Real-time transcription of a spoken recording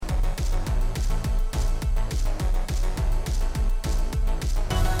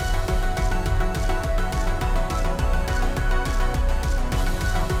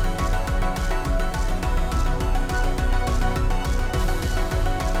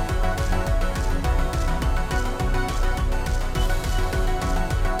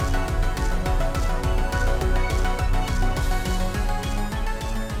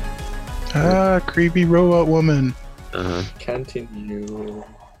Creepy robot woman. Continue.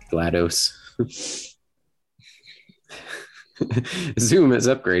 GLaDOS. Zoom is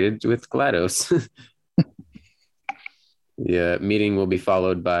upgraded with GLaDOS. The meeting will be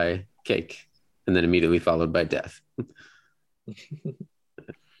followed by cake, and then immediately followed by death. They're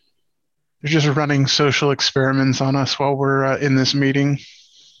just running social experiments on us while we're in this meeting.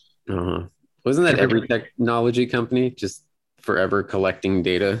 Wasn't that every technology company just forever collecting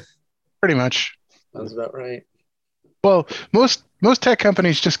data? Pretty much. Sounds about right. Well, most tech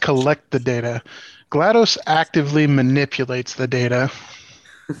companies just collect the data. GLaDOS actively manipulates the data.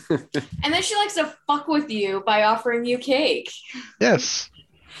 And then she likes to fuck with you by offering you cake. Yes.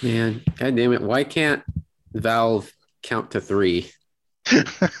 Man, god damn it. Why can't Valve count to 3?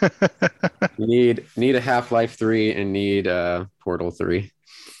 need a Half-Life 3 and need Portal 3.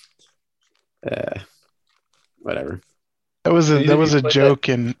 Whatever. That was a joke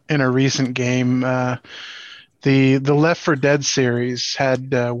in a recent game. The Left 4 Dead series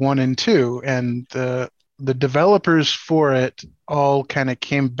had 1 and 2, and the developers for it all kind of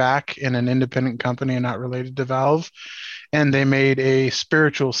came back in an independent company and not related to Valve, and they made a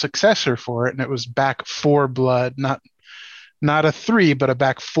spiritual successor for it, and it was Back 4 Blood, not a 3, but a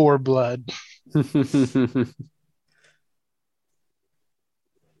Back 4 Blood.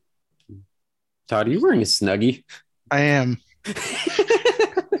 Todd, are you wearing a Snuggie? I am.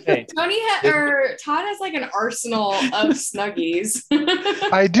 Hey. Todd has like an arsenal of Snuggies.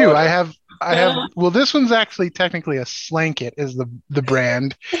 I do. I have. Well, this one's actually technically a Slanket is the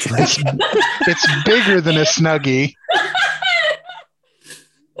brand. It's bigger than a Snuggie.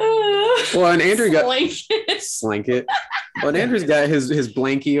 Well, and Andrew got Slanket. Well, and Andrew's got his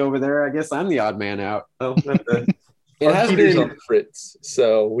blankie over there. I guess I'm the odd man out. Oh, it has been on the fritz,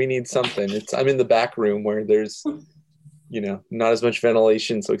 so we need something. I'm in the back room where there's, not as much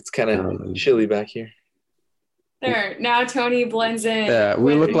ventilation, so it's kind of chilly back here. There, now Tony blends in. Yeah,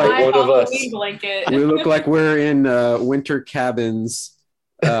 we look like one of us. Blanket. We look like we're in winter cabins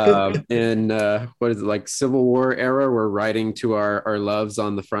in what is it, like Civil War era? We're riding to our loves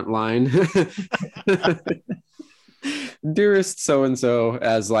on the front line. Dearest so and so,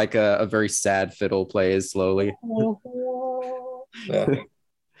 as like a very sad fiddle plays slowly. Yeah.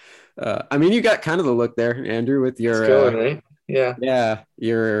 I mean, you got kind of the look there, Andrew, with your going, right? Yeah,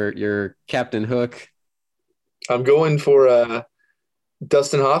 your Captain Hook. I'm going for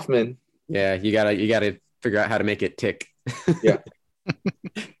Dustin Hoffman. Yeah, you gotta figure out how to make it tick. Yeah.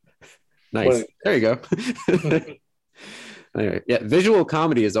 Nice. There you go. Anyway, yeah, visual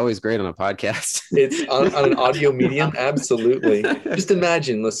comedy is always great on a podcast. It's on an audio medium, absolutely. Just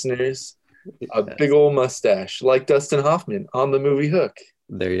imagine, listeners, a big old mustache like Dustin Hoffman on the movie Hook.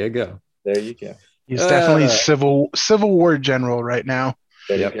 There you go. There you go. He's definitely Civil War general right now.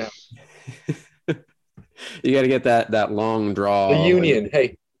 There you go. You got to get that long draw. The Union.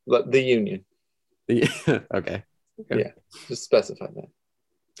 Hey, the Union. Okay. Yeah, just specify that.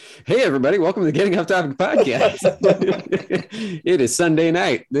 Hey, everybody. Welcome to the Getting Off Topic podcast. It is Sunday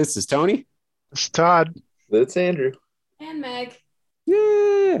night. This is Tony. It's Todd. That's Andrew. And Meg.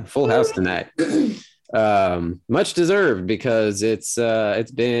 Yeah, full house tonight. Much deserved because it's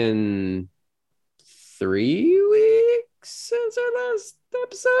been 3 weeks since our last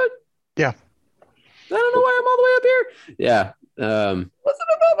episode. Yeah. I don't know why I'm all the way up here. Yeah. Wasn't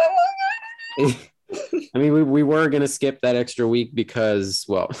about that long. I mean, we were going to skip that extra week because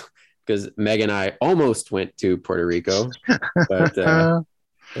Meg and I almost went to Puerto Rico, but that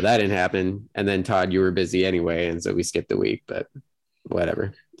didn't happen. And then Todd, you were busy anyway, and so we skipped a week, but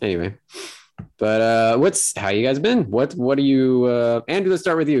whatever. Anyway, but how you guys been? What are you, Andrew, let's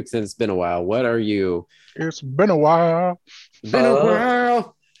start with you since it's been a while. What are you? It's been a while.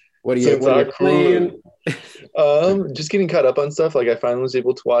 What are you playing? Just getting caught up on stuff. Like I finally was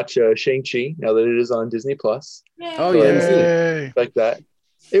able to watch Shang-Chi now that it is on Disney Plus. Oh yeah, like that.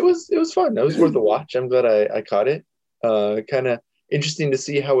 It was fun. It was worth a watch. I'm glad I caught it. Kind of interesting to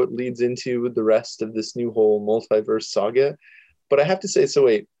see how it leads into the rest of this new whole multiverse saga. But I have to say, so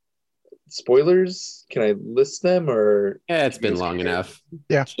wait, spoilers? Can I list them or? Yeah, it's been long enough.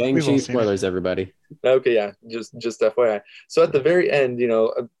 Yeah, Shang-Chi spoilers, everybody. Okay, yeah, just FYI. So at the very end,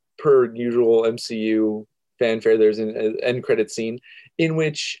 per usual MCU fanfare, there's an end credit scene in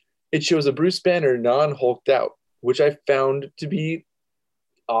which it shows a Bruce Banner non-hulked out, which I found to be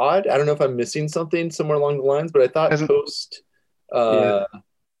odd. I don't know if I'm missing something somewhere along the lines, but I thought post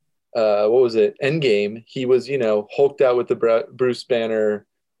what was it, Endgame, he was hulked out with the Bruce Banner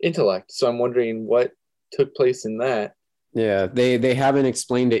intellect. So I'm wondering what took place in that. Yeah, they haven't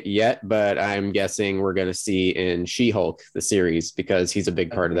explained it yet, but I'm guessing we're going to see in She-Hulk, the series, because he's a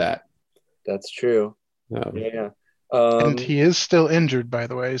big part of that. That's true. Um, Yeah. And he is still injured, by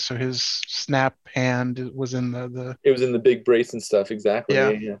the way. So his snap hand was in the It was in the big brace and stuff. Exactly. Yeah.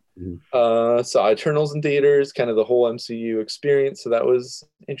 Yeah. Mhm. Saw Eternals in theaters, kind of the whole MCU experience. So that was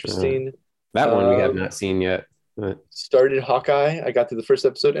interesting. That one we have Um, not seen yet. But Started Hawkeye. I got through the first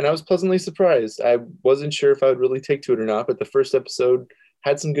episode and I was pleasantly surprised. I wasn't sure if I would really take to it or not, but the first episode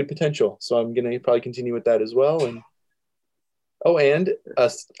had some good potential. So I'm going to probably continue with that as well. And I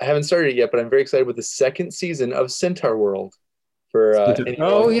haven't started it yet, but I'm very excited with the second season of Centaur World. For oh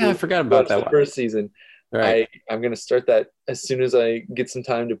anyone yeah, I who forgot about watched that the one. first season. Right, I'm going to start that as soon as I get some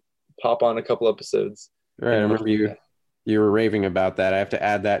time to pop on a couple episodes. right. I remember you were raving about that. I have to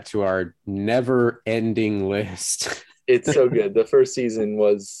add that to our never-ending list. It's so good. The first season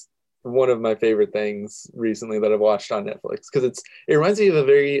was one of my favorite things recently that I've watched on Netflix because it reminds me of a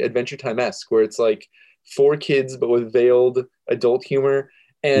very Adventure Time-esque where it's like for kids but with veiled adult humor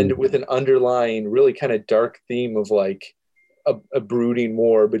and with an underlying really kind of dark theme of like a brooding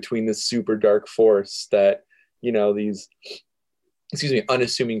war between this super dark force that these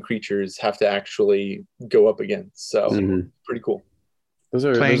unassuming creatures have to actually go up against. So pretty cool.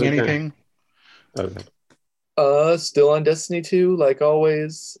 playing anything. Still on Destiny 2, like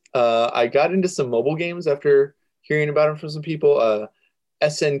always. I got into some mobile games after hearing about them from some people.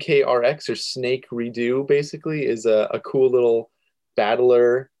 SNKRX, or Snake Redo, basically is a cool little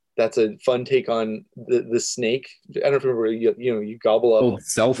battler that's a fun take on the snake. I don't know if you remember, you gobble up old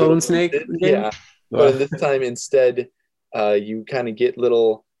cell phone snake game? Yeah. But this time instead, you kind of get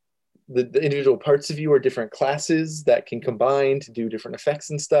the individual parts of you are different classes that can combine to do different effects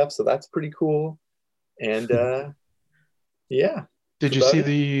and stuff. So that's pretty cool. And yeah. Did you see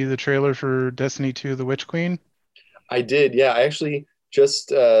the trailer for Destiny 2, The Witch Queen? I did. Yeah. I actually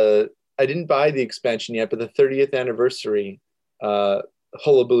just I didn't buy the expansion yet, but the 30th anniversary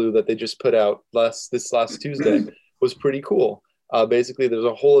hullabaloo that they just put out this last Tuesday was pretty cool. Basically, there's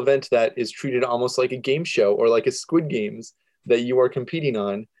a whole event that is treated almost like a game show or like a Squid Games that you are competing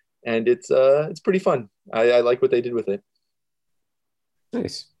on, and it's pretty fun. I like what they did with it.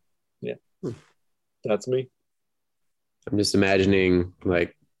 Nice. Yeah, that's me. I'm just imagining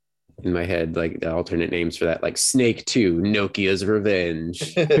like in my head like the alternate names for that, like Snake 2, Nokia's Revenge.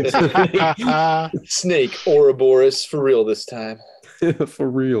 Snake Ouroboros for real this time. For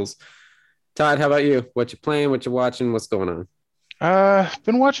reals. Todd, how about you? What you playing? What you watching? What's going on?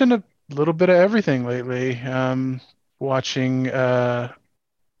 Been watching a little bit of everything lately. Watching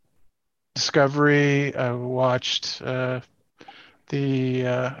Discovery. I watched the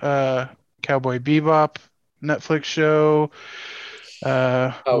Cowboy Bebop Netflix show.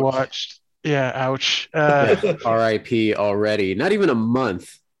 Watched. Yeah, ouch. RIP already. Not even a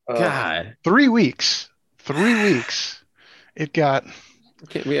month. God. 3 weeks. 3 weeks. It got.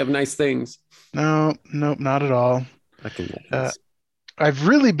 Can't we have nice things? No, nope, not at all. I can. I've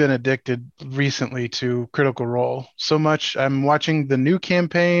really been addicted recently to Critical Role so much. I'm watching the new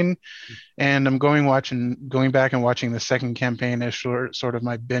campaign, and I'm going back and watching the second campaign as sort of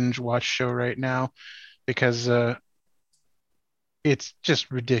my binge watch show right now, because it's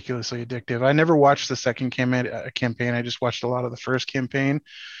just ridiculously addictive. I never watched the second campaign. I just watched a lot of the first campaign,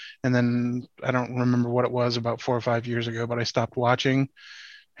 and then I don't remember what it was, about 4 or 5 years ago, but I stopped watching,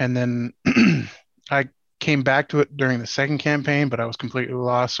 and then I came back to it during the second campaign, but I was completely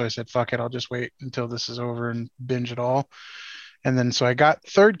lost. So I said, fuck it, I'll just wait until this is over and binge it all. And then so I got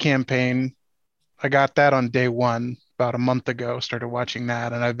third campaign. I got that on day one about a month ago, started watching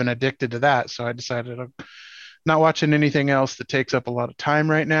that, and I've been addicted to that. So I decided I'm not watching anything else that takes up a lot of time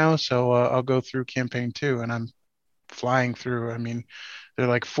right now. So I'll go through campaign 2, and I'm flying through. I mean, they're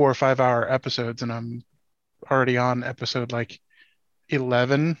like 4 or 5 hour episodes, and I'm already on episode like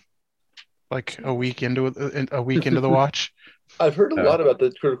 11, like a week into the watch. I've heard a lot about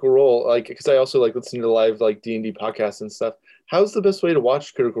the Critical Role, like, because I also like listen to live like D&D podcasts and stuff. How's the best way to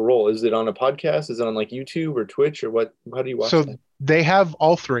watch Critical Role? Is it on a podcast? Is it on like YouTube or Twitch, or what? How do you watch that? They have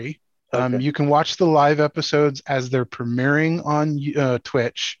all three. Okay. You can watch the live episodes as they're premiering on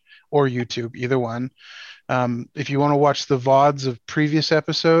Twitch or YouTube, either one. If you want to watch the VODs of previous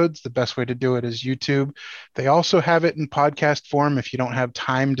episodes, the best way to do it is YouTube. They also have it in podcast form if you don't have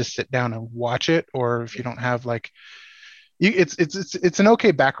time to sit down and watch it, or if you don't have it's an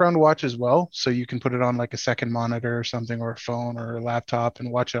okay background watch as well. So you can put it on like a second monitor or something, or a phone or a laptop,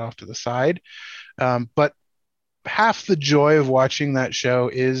 and watch it off to the side. But half the joy of watching that show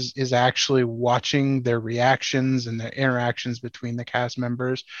is actually watching their reactions and the interactions between the cast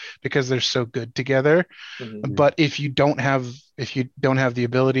members, because they're so good together. Mm-hmm. But if you don't have the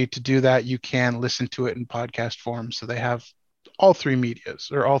ability to do that, you can listen to it in podcast form. So they have all three medias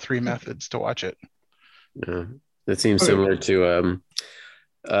or all three methods to watch it. Yeah. That seems similar to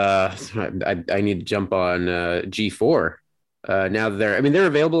I need to jump on G4. Now that they're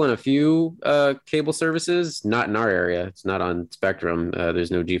available in a few cable services, not in our area. It's not on Spectrum.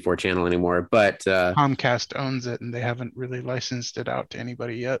 There's no G4 channel anymore, but Comcast owns it and they haven't really licensed it out to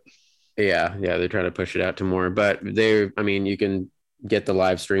anybody yet. Yeah, they're trying to push it out to more, but you can get the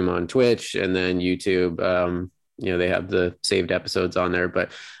live stream on Twitch and then YouTube. They have the saved episodes on there,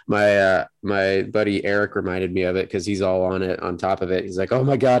 but my buddy Eric reminded me of it because he's all on it on top of it. He's like, oh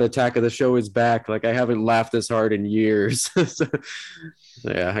my God, Attack of the Show is back. Like I haven't laughed this hard in years. So,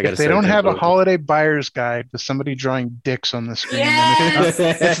 yeah, I got to. If they don't have a holiday buyer's guide with somebody drawing dicks on the screen, Yes!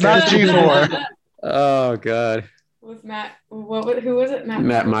 it's not G4. Oh God. With Matt, who was it?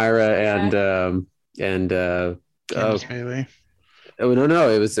 Matt Myra and Candace Bailey. Oh no!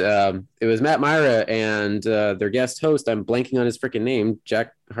 It was Matt Myra and their guest host. I'm blanking on his freaking name.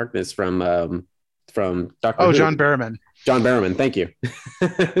 Jack Harkness from Doctor Who. John Barrowman. John Barrowman. Thank you.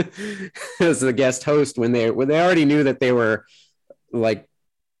 As the guest host when they already knew that they were like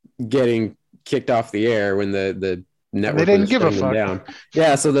getting kicked off the air when the network. They didn't give a fuck. Down.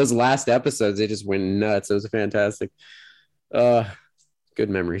 Yeah. So those last episodes, they just went nuts. It was fantastic. Good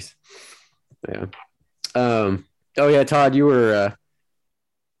memories. Yeah. Oh yeah, Todd, you were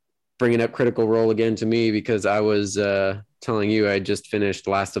bringing up Critical Role again to me because I was telling you I just finished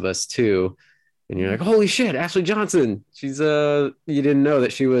Last of Us 2, and you're like, holy shit, Ashley Johnson. She's you didn't know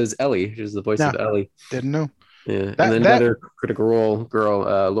that she was Ellie. She was the voice of Ellie. Didn't know. Yeah, and then another Critical Role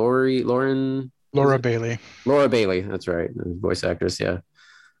girl, Laura Bailey. Laura Bailey, that's right, voice actress. Yeah.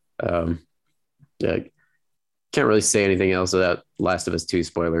 Yeah. Can't really say anything else without Last of Us 2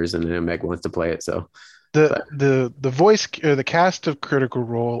 spoilers, and then Meg wants to play it, so. The voice or the cast of Critical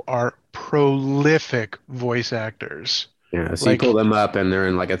Role are prolific voice actors. Yeah, so you pull them up and they're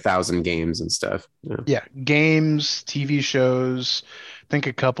in like 1,000 games and stuff. Yeah, games, TV shows. I think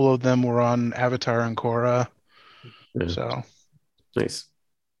a couple of them were on Avatar and Korra. Yeah. So nice.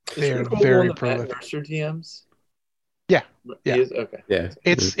 They are very prolific. Mercer DMs? Yeah. Yeah. Okay. Yeah.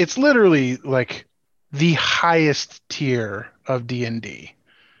 It's literally like the highest tier of D&D.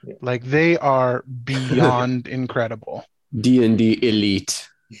 Yeah. Like they are beyond incredible. D&D elite.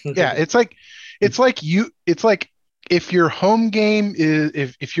 Yeah, it's like if your home game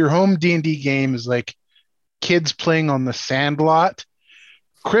is if your home D&D game is like kids playing on the sandlot,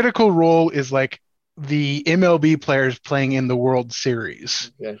 Critical Role is like the MLB players playing in the World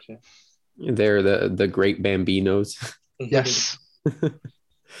Series. Gotcha. They're the great Bambinos. Yes. Oh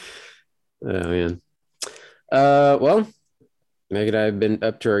man. Well, Meg and I have been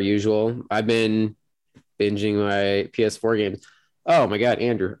up to our usual. I've been binging my PS4 games. Oh my God,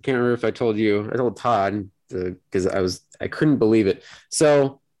 Andrew! I can't remember if I told you. I told Todd because I couldn't believe it.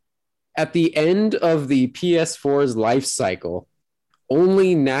 So at the end of the PS4's life cycle,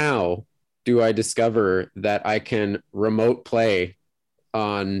 only now do I discover that I can remote play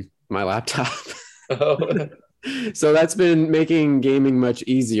on my laptop. Oh. So that's been making gaming much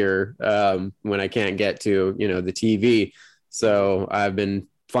easier when I can't get to the TV. So I've been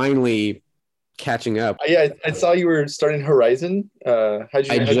finally catching up. Yeah, I saw you were starting Horizon. I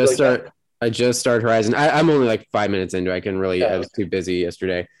just started Horizon. I'm only like 5 minutes into it. I was too busy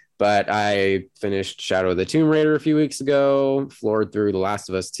yesterday. But I finished Shadow of the Tomb Raider a few weeks ago, floored through The Last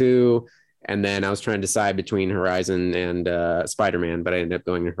of Us 2, and then I was trying to decide between Horizon and Spider-Man, but I ended up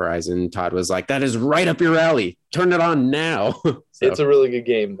going to Horizon. Todd was like, that is right up your alley. Turn it on now. So, it's a really good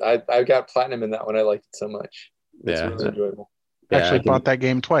game. I got platinum in that one. I liked it so much. It's really enjoyable. Actually bought that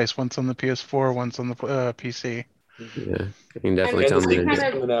game twice, once on the PS4, once on the PC. Yeah, I can definitely tell me. It's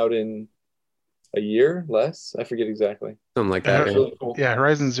coming out in a year, less. I forget exactly. Something like that. Really cool. Yeah,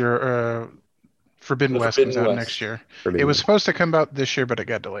 Horizon Zero, Forbidden West comes out next year. It was supposed to come out this year, but it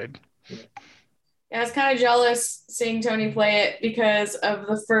got delayed. Yeah, I was kind of jealous seeing Tony play it because of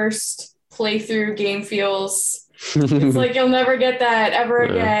the first playthrough game feels. It's like you'll never get that ever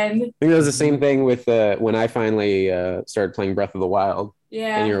again. I think it was the same thing with when I finally started playing Breath of the Wild.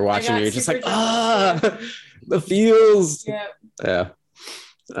 Yeah. And you were watching it, you're just like, the feels. Yeah.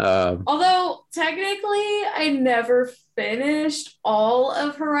 Although technically I never finished all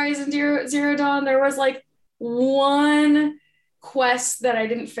of Horizon Zero Dawn. There was like one quest that I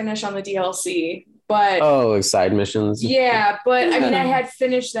didn't finish on the DLC. But side missions. Yeah, but I mean I had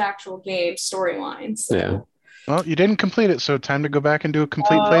finished the actual game storyline. So. Yeah. Well, you didn't complete it, so time to go back and do a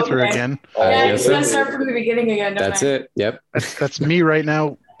complete playthrough again. Yeah, I'm gonna start from the beginning again. That's it. Yep. That's me right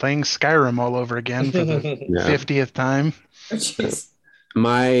now playing Skyrim all over again for the 50th time. Oh,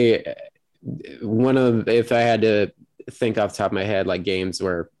 if I had to think off the top of my head, like games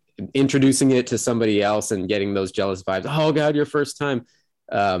where introducing it to somebody else and getting those jealous vibes. Oh God, your first time.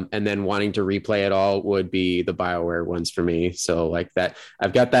 And then wanting to replay it all would be the BioWare ones for me. So like that,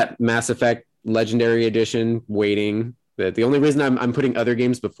 I've got that Mass Effect Legendary Edition waiting. The only reason I'm putting other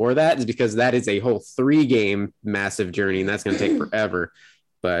games before that is because that is a whole 3-game massive journey, and that's going to take forever.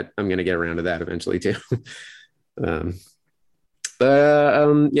 But I'm going to get around to that eventually too.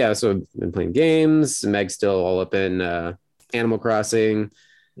 Yeah, so I've been playing games. Meg's still all up in Animal Crossing.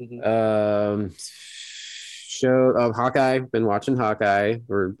 Hawkeye. Been watching Hawkeye.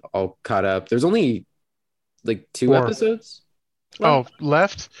 We're all caught up. There's only like 2 episodes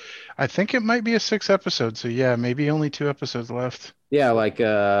left. I think it might be a 6 episode. So yeah, maybe only 2 episodes left. Yeah, like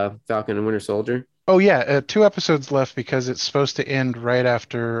Falcon and Winter Soldier. Oh yeah, 2 episodes left because it's supposed to end right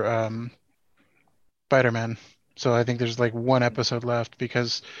after Spider-Man. So I think there's like 1 episode left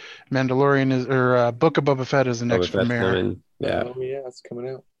because Mandalorian is Book of Boba Fett is the next premiere. Yeah. Oh yeah, it's coming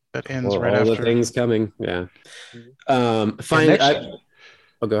out. That ends right all after. The things coming. Yeah. Go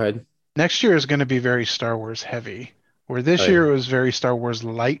ahead. Next year is going to be very Star Wars heavy. Where this year it was very Star Wars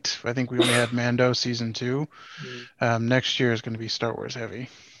light. I think we only had Mando season 2. Next year is going to be Star Wars heavy.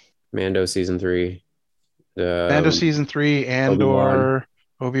 Mando season 3. Mando season 3, Andor,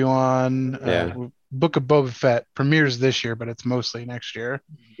 Obi-Wan. Book of Boba Fett premieres this year, but it's mostly next year.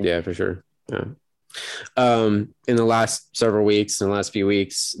 Yeah, for sure. Yeah. In the last several weeks, in the last few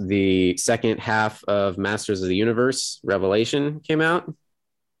weeks, the second half of Masters of the Universe Revelation came out.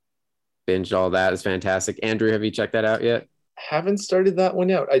 Binged all that. It's fantastic. Andrew, have you checked that out yet? Haven't started that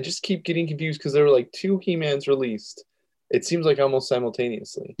one out. I just keep getting confused because there were like 2 He-Mans released. It seems like almost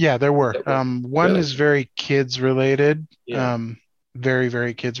simultaneously. Yeah, there were. One is very kids related. Yeah. Very,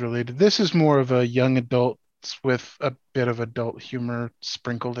 very kids related. This is more of a young adult with a bit of adult humor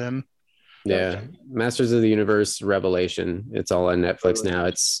sprinkled in. Yeah, Masters of the Universe Revelation. It's all on Netflix now.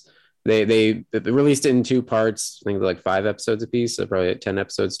 It's they released it in 2 parts. I think like 5 episodes apiece, so probably 10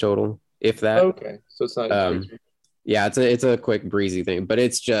 episodes total, if that. Okay, so it's not. Yeah, it's a quick breezy thing, but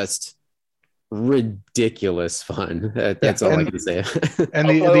it's just ridiculous fun. That's all I can say. And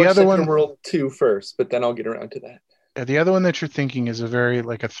the other one, World 2 first, but then I'll get around to that. Yeah, the other one that you're thinking is a very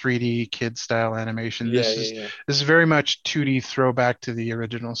like a 3D kid style animation. This is very much 2D throwback to the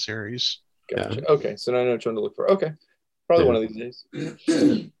original series. Gotcha. Yeah. Okay, so now I know which one to look for. Okay, probably one of these days.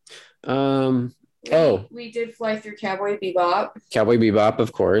 We did fly through Cowboy Bebop. Cowboy Bebop,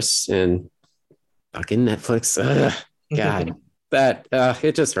 of course, and fucking Netflix. God, that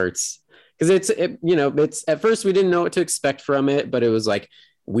it just hurts because it's at first we didn't know what to expect from it, but it was like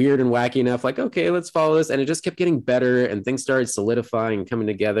weird and wacky enough. Like, okay, let's follow this, and it just kept getting better, and things started solidifying and coming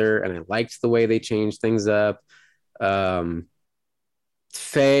together, and I liked the way they changed things up.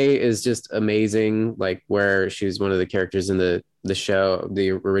 Faye is just amazing, like where she's one of the characters in the show,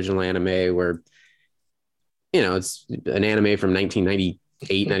 the original anime, where it's an anime from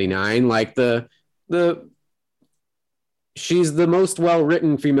 1998, 99. Like she's the most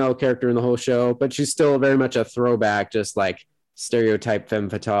well-written female character in the whole show, but she's still very much a throwback, just like stereotype femme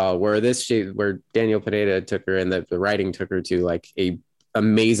fatale, where Daniel Pineda took her and the writing took her to like a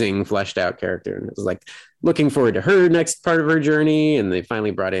amazing fleshed out character, and it was like looking forward to her next part of her journey. And they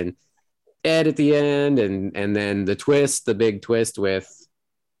finally brought in Ed at the end, and then the big twist with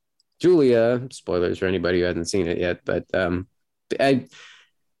Julia. Spoilers for anybody who hasn't seen it yet, but it's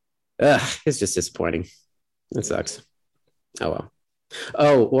just disappointing. It sucks. Oh well.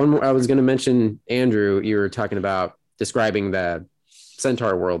 Oh, one more. I was going to mention, Andrew, you were talking about describing the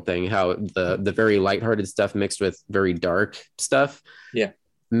Centaur world thing, how the very lighthearted stuff mixed with very dark stuff. Yeah.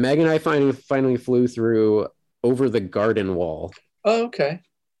 Meg and I finally flew through Over the Garden Wall. Oh, okay.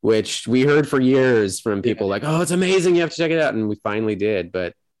 Which we heard for years from people like, oh, it's amazing, you have to check it out. And we finally did,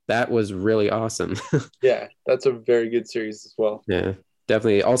 but that was really awesome. Yeah, that's a very good series as well. Yeah,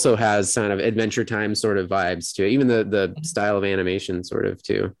 definitely. Also has kind of Adventure Time sort of vibes to it. Even the style of animation sort of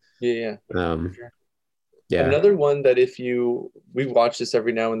too. Yeah. Sure. Yeah. Another one that we watch this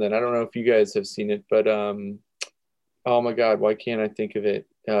every now and then. I don't know if you guys have seen it, but oh my God, why can't I think of it?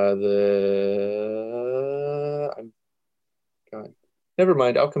 God, never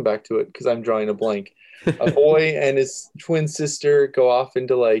mind. I'll come back to it because I'm drawing a blank. A boy and his twin sister go off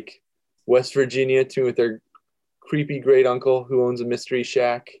into like West Virginia with their creepy great uncle who owns a mystery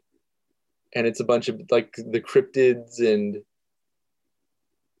shack, and it's a bunch of like the cryptids and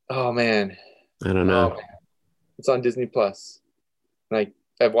oh man, I don't know. It's on Disney Plus, and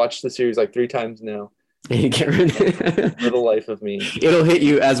I've watched the series like 3 times now. For the life of me, it'll hit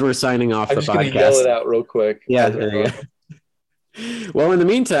you as we're signing off the podcast. I'm just gonna yell it out real quick. Yeah, there you go. Well, in the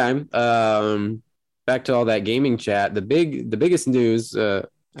meantime, back to all that gaming chat, the biggest news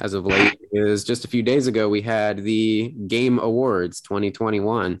as of late is just a few days ago we had the Game Awards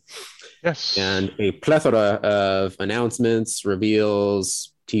 2021. Yes. And a plethora of announcements,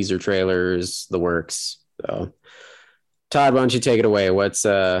 reveals, teaser trailers, the works. So, Todd, why don't you take it away? What's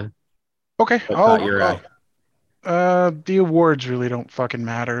okay? what caught your eye? The awards really don't fucking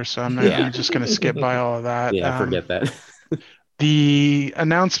matter, so I'm just gonna skip by all of that. Yeah, forget that. The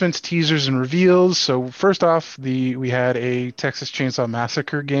announcements, teasers, and reveals. So first off, we had a Texas Chainsaw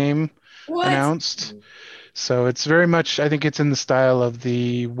Massacre game announced. So it's very much, I think it's in the style of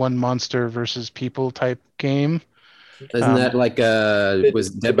the one monster versus people type game. Isn't that like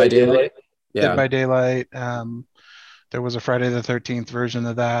was Dead by Daylight? Yeah. Dead by Daylight. There was a Friday the 13th version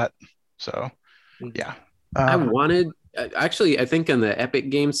of that. So yeah. I think in the Epic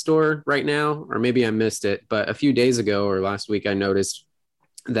Game Store right now, or maybe I missed it, but a few days ago or last week, I noticed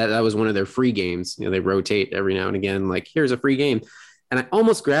that was one of their free games. They rotate every now and again, like, here's a free game. And I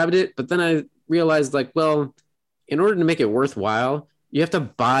almost grabbed it, but then I realized, like, well, in order to make it worthwhile, you have to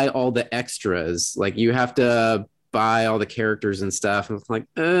buy all the extras. Like, you have to buy all the characters and stuff. And it's like,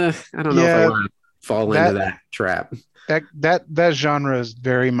 I don't know if I want to fall into that trap. That genre is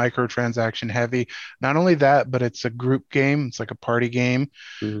very microtransaction heavy. Not only that, but it's a group game. It's like a party game.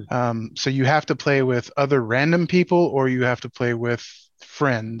 Mm-hmm. So you have to play with other random people, or you have to play with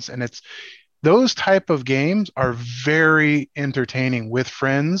friends. And those type of games are very entertaining with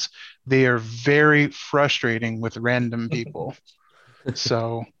friends. They are very frustrating with random people.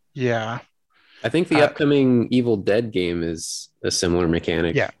 So yeah. I think the upcoming Evil Dead game is a similar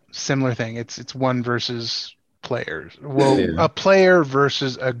mechanic. Yeah, similar thing. It's one versus players. Well, a player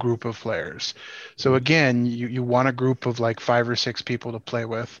versus a group of players. So again, you want a group of like 5 or 6 people to play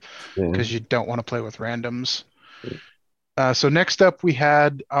with, because you don't want to play with randoms. So next up we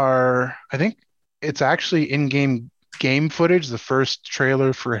had I think it's actually in-game game footage, the first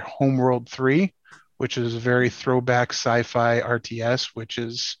trailer for Homeworld 3, which is a very throwback sci-fi RTS, which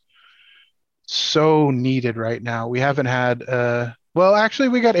is so needed right now. We haven't had well, actually,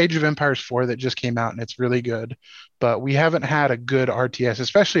 we got Age of Empires 4 that just came out, and it's really good. But we haven't had a good RTS,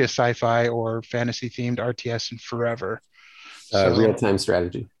 especially a sci-fi or fantasy-themed RTS, in forever. Real-time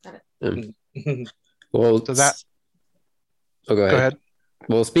strategy. Well, so that. Oh, go ahead.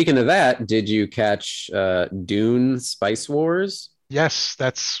 Well, speaking of that, did you catch Dune Spice Wars? Yes,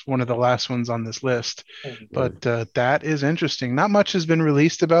 that's one of the last ones on this list. But that is interesting. Not much has been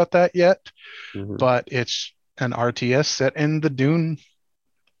released about that yet, but it's an RTS set in the Dune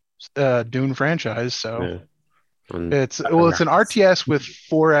franchise. So it's an RTS with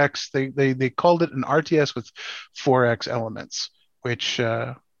 4X. They called it an RTS with 4X elements, which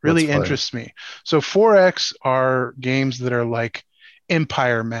really interests me. So 4X are games that are like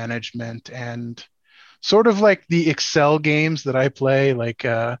empire management and sort of like the Excel games that I play, like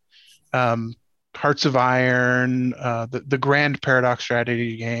Hearts of Iron, the Grand Paradox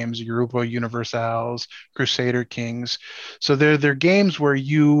strategy games, Europa Universals, Crusader Kings. So they're games where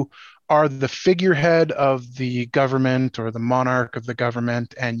you are the figurehead of the government or the monarch of the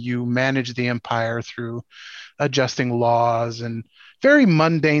government, and you manage the empire through adjusting laws and very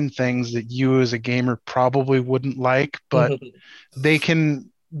mundane things that you as a gamer probably wouldn't like, but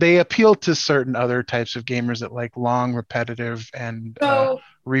they appeal to certain other types of gamers that like long, repetitive, and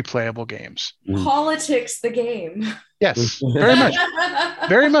replayable games. Politics the game. Yes, very much.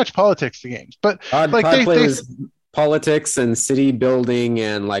 Very much politics the games. But like they plays politics and city building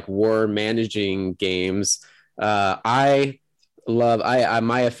and like war managing games. My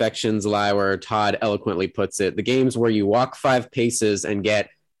affections lie where Todd eloquently puts it. The games where you walk 5 paces and get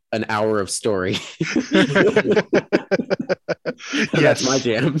an hour of story. That's my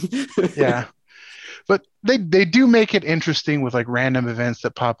jam. Yeah. But they do make it interesting with like random events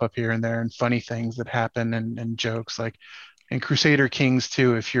that pop up here and there and funny things that happen and jokes, like in Crusader Kings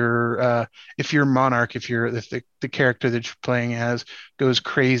too. If you're monarch, if the character that you're playing as goes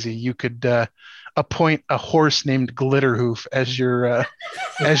crazy, you could appoint a horse named Glitterhoof as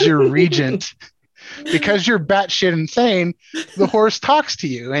your regent. Because you're batshit insane, the horse talks to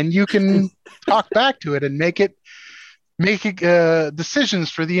you, and you can talk back to it and make decisions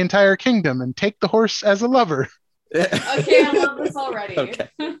for the entire kingdom, and take the horse as a lover. Okay, I love this already. Okay.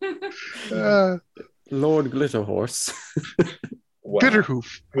 Lord Glitterhorse. Wow.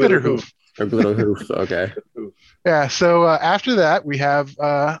 Glitterhoof. Or Glitterhoof. Okay. Yeah. So after that, we have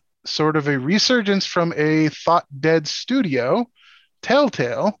sort of a resurgence from a thought dead studio.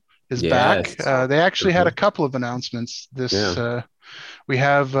 Telltale is back. They actually had a couple of announcements. We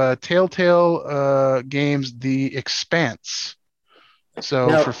have Telltale Games The Expanse,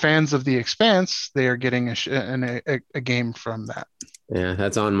 So for fans of The Expanse, they are getting a game from that. Yeah,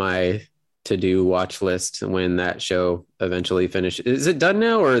 that's on my to-do watch list when that show eventually finishes. Is it done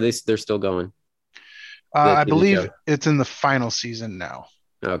now, or they're still going? I believe it's in the final season now.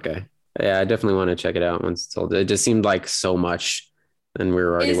 Okay. Yeah, I definitely want to check it out once it's told. It just seemed like so much, and we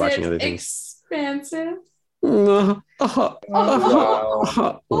were already watching other things. Expansive. Wow.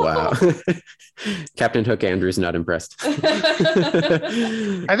 Wow. Captain Hook Andrew's not impressed.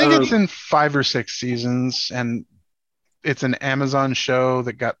 I think it's in 5 or 6 seasons, and it's an Amazon show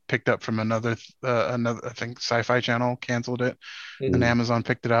that got picked up from another I think Sci-Fi Channel canceled it, and Amazon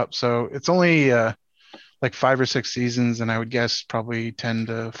picked it up. So it's only like 5 or 6 seasons, and I would guess probably 10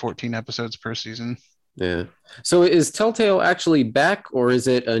 to 14 episodes per season. Yeah. So is Telltale actually back, or is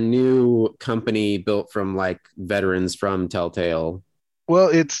it a new company built from like veterans from Telltale? Well,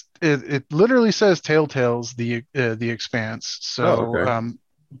 it literally says Telltale's the Expanse. So, okay.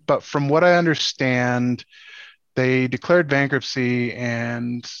 But from what I understand, they declared bankruptcy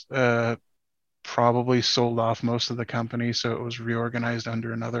and probably sold off most of the company, so it was reorganized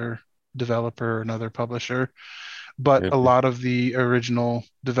under another developer, another publisher. But a lot of the original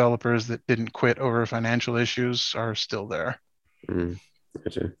developers that didn't quit over financial issues are still there.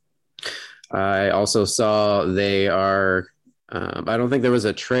 Gotcha. I also saw they are, I don't think there was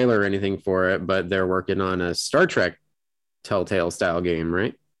a trailer or anything for it, but they're working on a Star Trek Telltale style game,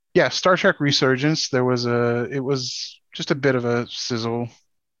 right? Yeah, Star Trek Resurgence. It was just a bit of a sizzle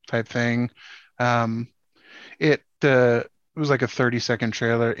type thing. It was like a 30-second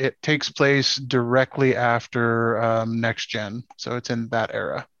trailer. It takes place directly after Next Gen, so it's in that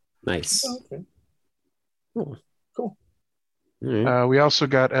era. Nice. Okay. Cool. Right. We also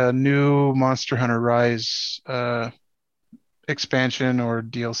got a new Monster Hunter Rise expansion or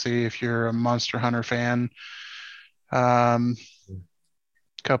DLC if you're a Monster Hunter fan.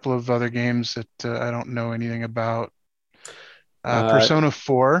 Couple of other games that I don't know anything about. Persona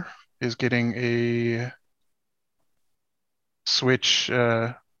 4 is getting a Switch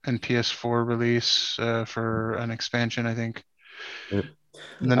and PS4 release for an expansion, I think. Yep.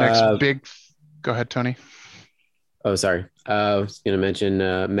 And the next go ahead, Tony. Oh, sorry. I was going to mention,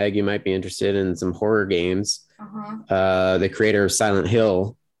 Meg, you might be interested in some horror games. The creator of Silent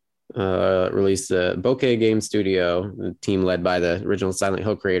Hill released the Bokeh Game Studio, the team led by the original Silent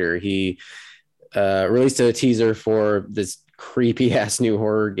Hill creator. He released a teaser for this creepy ass new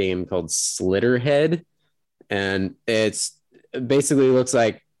horror game called Slitterhead. And it's basically looks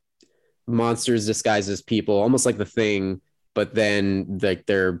like monsters disguised as people, almost like The Thing, but then like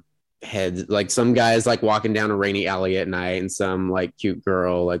their heads, like some guys like walking down a rainy alley at night and some like cute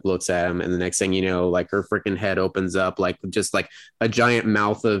girl like looks at him, and the next thing you know, like her freaking head opens up like just like a giant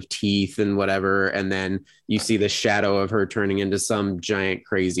mouth of teeth and whatever, and then you see the shadow of her turning into some giant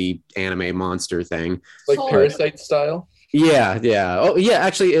crazy anime monster thing, like Parasite style. Yeah. Oh yeah,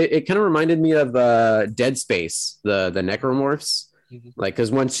 actually it kind of reminded me of Dead Space, the necromorphs. Like,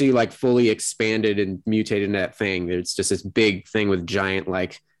 because once she like fully expanded and mutated into that thing, it's just this big thing with giant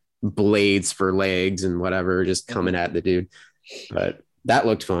like blades for legs and whatever just coming at the dude. But that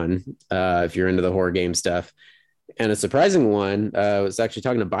looked fun if you're into the horror game stuff. And a surprising one, I was actually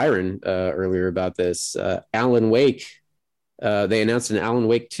talking to Byron earlier about this. Alan Wake, they announced an Alan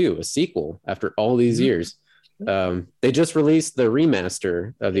Wake 2, a sequel after all these years. They just released the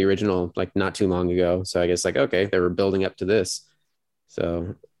remaster of the original like not too long ago. So I guess like, okay, they were building up to this. So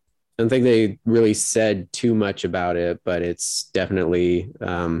I don't think they really said too much about it, but it's definitely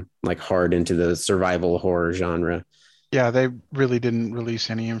like hard into the survival horror genre. Yeah, they really didn't release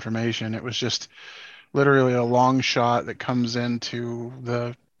any information. It was just literally a long shot that comes into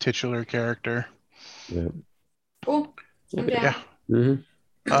the titular character. Yeah. Cool. Yeah.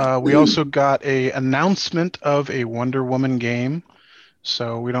 We also got a announcement of a Wonder Woman game.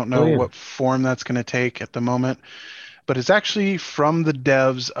 So we don't know what form that's going to take at the moment. But it's actually from the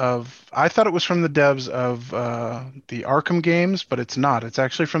devs of, I thought it was from the devs of the Arkham games, but it's not. It's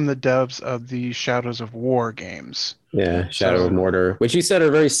actually from the devs of the Shadows of War games. Yeah, Shadow of Mordor, which you said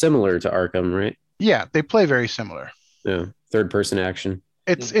are very similar to Arkham, right? Yeah, they play very similar. Yeah, third-person action.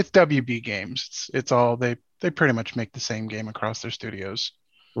 It's WB games. It's all, they pretty much make the same game across their studios.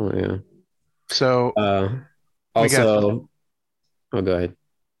 Oh, yeah. So also, go ahead.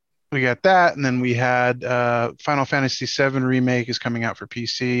 We got that, and then we had Final Fantasy VII Remake is coming out for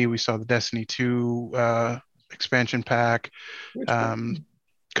PC. We saw the Destiny 2 expansion pack. Cuphead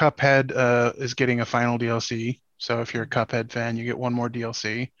is getting a final DLC. So if you're a Cuphead fan, you get one more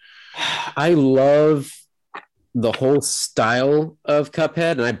DLC. I love the whole style of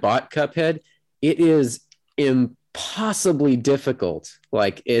Cuphead, and I bought Cuphead. It is possibly difficult.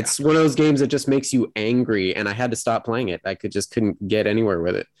 Like it's one of those games that just makes you angry, and I had to stop playing it. I couldn't get anywhere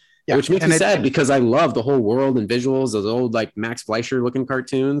with it. Yeah. Which makes me sad because I love the whole world and visuals, those old like Max Fleischer looking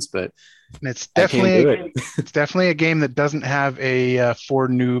cartoons, but it's definitely a game that doesn't have a for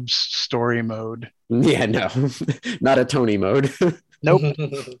noobs story mode. Yeah, no, not a Tony mode. Nope.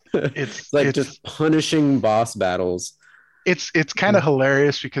 It's like just punishing boss battles. It's kind of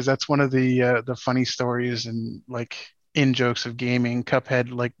hilarious because that's one of the funny stories and like in jokes of gaming.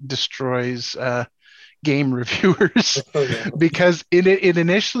 Cuphead like destroys game reviewers because it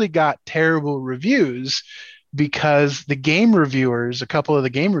initially got terrible reviews because a couple of the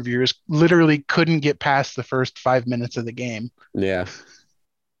game reviewers literally couldn't get past the first 5 minutes of the game. Yeah.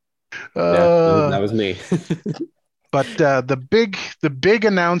 That was me. But the big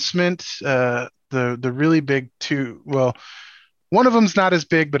announcement, the really big two, well, one of them's not as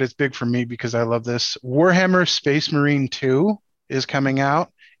big, but it's big for me because I love this. Warhammer Space Marine 2 is coming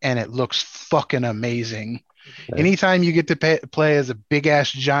out, and it looks fucking amazing. Okay. Anytime you get to play as a big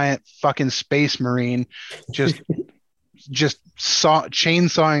ass giant fucking Space Marine, just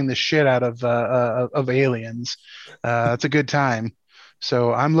chainsawing the shit out of aliens, it's a good time.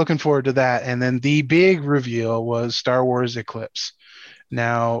 So I'm looking forward to that. And then the big reveal was Star Wars Eclipse.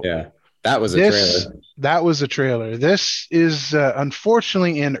 Now, yeah, that was a trailer. That was a trailer. This is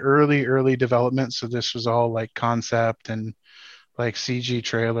unfortunately in early development. So this was all like concept and like CG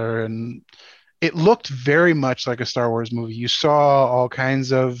trailer, and it looked very much like a Star Wars movie. You saw all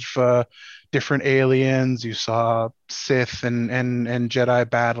kinds of different aliens. You saw Sith and Jedi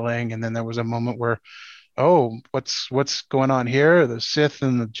battling, and then there was a moment where, oh, what's going on here? The Sith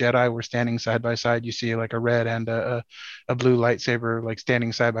and the Jedi were standing side by side. You see like a red and a blue lightsaber like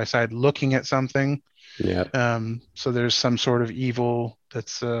standing side by side looking at something. Yeah. So there's some sort of evil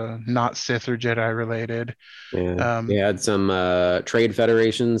that's not Sith or Jedi related. Yeah. You had some Trade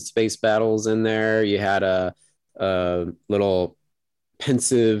Federation space battles in there. You had a little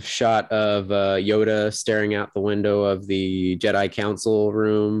pensive shot of Yoda staring out the window of the Jedi Council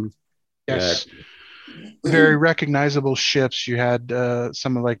room. Yes. Very recognizable ships. You had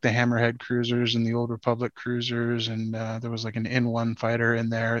some of like the Hammerhead cruisers and the Old Republic cruisers, and there was like an N1 fighter in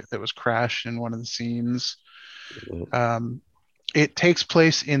there that was crashed in one of the scenes. It takes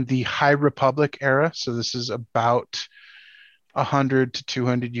place in the High Republic era, so this is about 100 to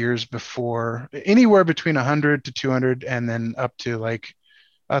 200 years before, anywhere between 100 to 200 and then up to like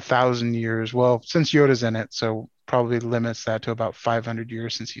 1,000 years. Well, since Yoda's in it, so probably limits that to about 500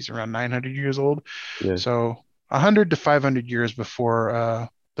 years since he's around 900 years old. Yeah. So 100 to 500 years before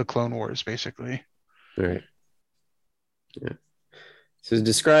the Clone Wars, basically. Right. Yeah. So it's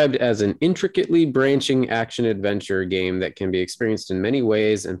described as an intricately branching action-adventure game that can be experienced in many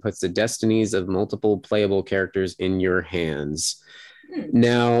ways and puts the destinies of multiple playable characters in your hands.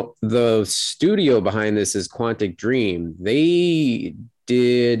 Now, the studio behind this is Quantic Dream. They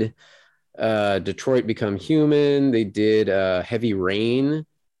did Detroit Become Human. They did Heavy Rain,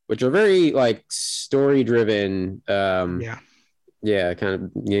 which are very like story-driven kind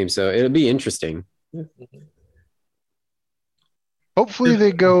of games. So it'll be interesting. Hopefully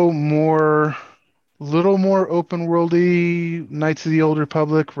they go little more open worldy Knights of the Old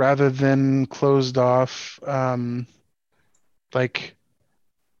Republic rather than closed off. Like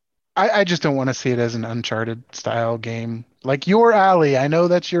I just don't want to see it as an Uncharted style game. Like your alley. I know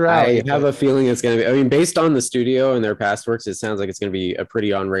that's your alley. I have a feeling it's going to be, I mean, based on the studio and their past works, it sounds like it's going to be a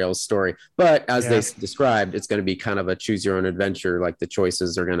pretty on rails story. But as they described, it's going to be kind of a choose your own adventure. Like the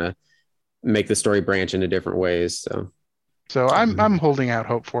choices are going to make the story branch into different ways. So I'm holding out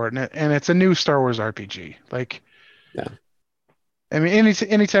hope for it, and it's a new Star Wars RPG. Like, yeah, I mean,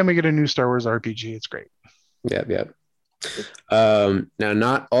 anytime we get a new Star Wars RPG, it's great. Yeah. Now,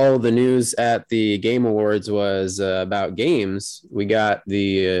 not all the news at the Game Awards was about games. We got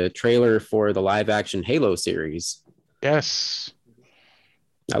the trailer for the live-action Halo series. Yes,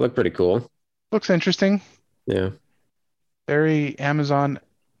 that looked pretty cool. Looks interesting. Yeah, very Amazon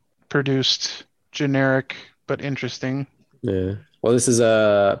produced, generic but interesting. Yeah. Well, this is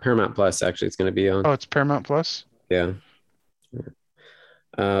Paramount Plus. Actually, it's going to be on. Oh, it's Paramount Plus. Yeah.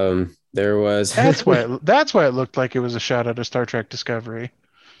 There was. That's why it looked like it was a shot at a Star Trek Discovery.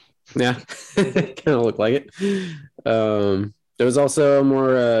 Yeah, kind of looked like it. There was also more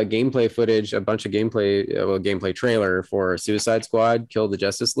gameplay footage, a bunch of gameplay trailer for Suicide Squad: Kill the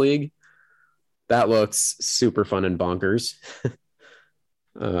Justice League. That looks super fun and bonkers.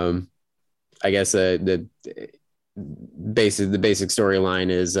 I guess the basic storyline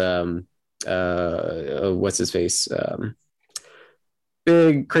is what's his face,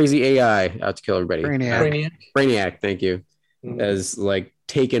 big crazy AI out to kill everybody. Brainiac. Thank you. As like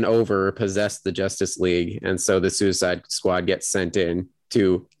taken over, possessed the Justice League, and so the Suicide Squad gets sent in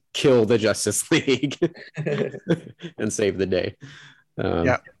to kill the Justice League and save the day.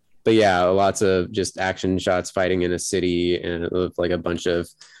 But yeah, lots of just action shots fighting in a city, and it looked like a bunch of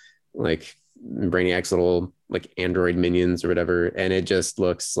like Brainiac's little like android minions or whatever, and it just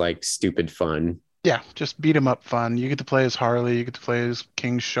looks like stupid fun. Yeah, just beat 'em up fun. You get to play as Harley, you get to play as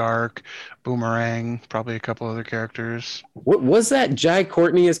King Shark, Boomerang, probably a couple other characters. What was that? Jai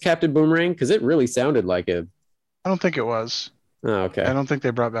Courtney as Captain Boomerang? Because it really sounded like it. I don't think it was. Oh, okay. I don't think they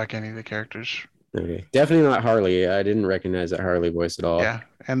brought back any of the characters. Okay, definitely not Harley. I didn't recognize that Harley voice at all. Yeah,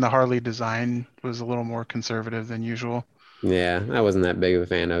 and the Harley design was a little more conservative than usual. Yeah, I wasn't that big of a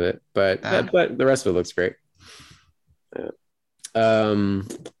fan of it, but the rest of it looks great.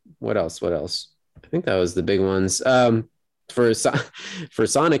 What else? I think that was the big ones. For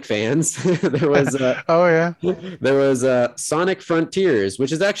Sonic fans, there was there was Sonic Frontiers,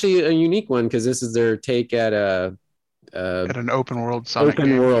 which is actually a unique one because this is their take at an open world Sonic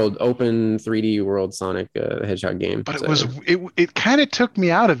open 3D world Sonic Hedgehog game. But it kind of took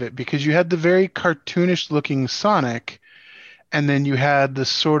me out of it because you had the very cartoonish looking Sonic, and then you had the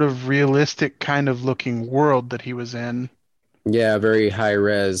sort of realistic kind of looking world that he was in. Yeah, very high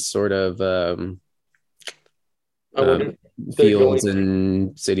res sort of fields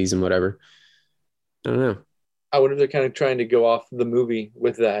and cities and whatever. I don't know. I wonder if they're kind of trying to go off the movie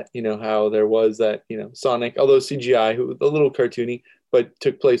with that, how there was that, Sonic, although CGI, who was a little cartoony, but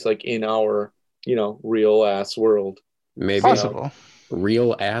took place like in our, real ass world. Maybe. Possible.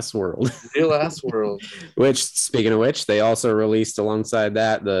 Real ass world. Real ass world. Which, speaking of which, they also released alongside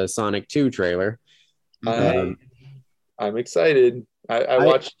that the Sonic 2 trailer. I'm excited. I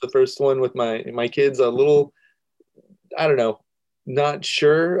watched the first one with my kids a little, I don't know, not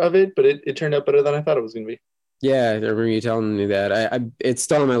sure of it, but it turned out better than I thought it was going to be. Yeah, I remember you telling me that. It's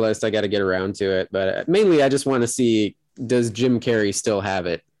still on my list. I got to get around to it. But mainly, I just want to see, does Jim Carrey still have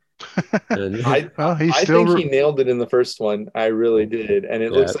it? I think he nailed it in the first one. I really did. And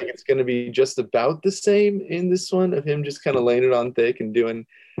it looks like it's going to be just about the same in this one, of him just kind of laying it on thick and doing,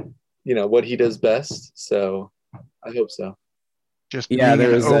 what he does best. So I hope so. Just being an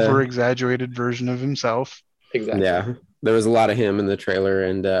over-exaggerated version of himself. Exactly. Yeah. There was a lot of him in the trailer,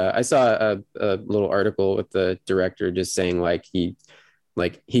 and I saw a little article with the director just saying he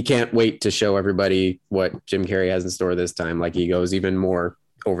can't wait to show everybody what Jim Carrey has in store this time. Like he goes even more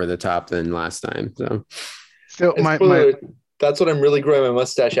over the top than last time. So that's what I'm really growing my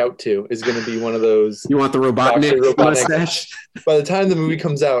mustache out to, is going to be one of those. You want the Robotnik mustache? By the time the movie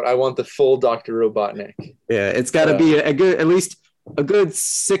comes out, I want the full Dr. Robotnik. Yeah, it's got to be a good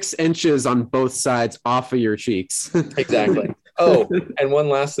 6 inches on both sides off of your cheeks. Exactly. Oh, and one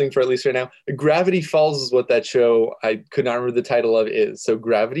last thing for at least right now. Gravity Falls is what that show, I could not remember the title of, is. So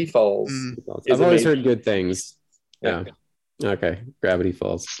Gravity Falls. I've always heard good things. Yeah. Okay. Gravity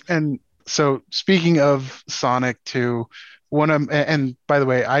Falls. And so speaking of Sonic 2, and by the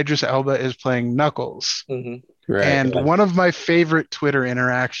way, Idris Elba is playing Knuckles. Mm-hmm. Right, and one of my favorite Twitter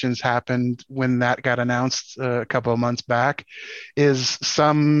interactions happened when that got announced a couple of months back, is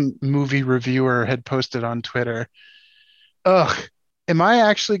some movie reviewer had posted on Twitter, "Ugh, am I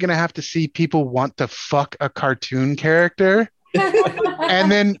actually going to have to see people want to fuck a cartoon character?"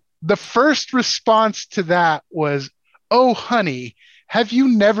 And then the first response to that was, "Oh, honey, have you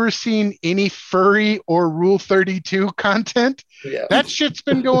never seen any furry or Rule 32 content? Yeah. That shit's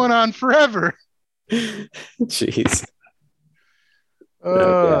been going on forever." Jeez.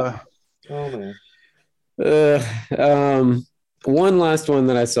 Oh man. One last one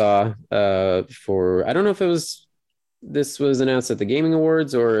that I saw for, I don't know if this was announced at the Gaming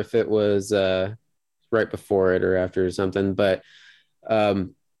Awards or if it was right before it or after or something, but I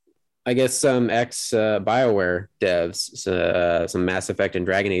guess some BioWare devs, some Mass Effect and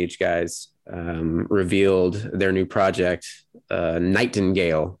Dragon Age guys revealed their new project,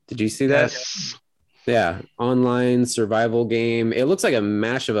 Nightingale. Did you see that? Yes. Yeah, online survival game. It looks like a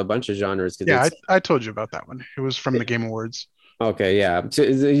mash of a bunch of genres. Yeah, I told you about that one. It was from the Game Awards. Okay, yeah. So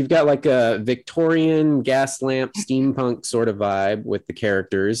you've got like a Victorian gas lamp steampunk sort of vibe with the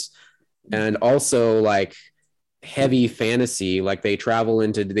characters, and also like heavy fantasy. Like they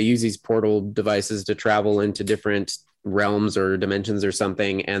use these portal devices to travel into different realms or dimensions or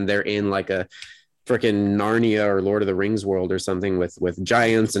something, and they're in like a freaking Narnia or Lord of the Rings world or something with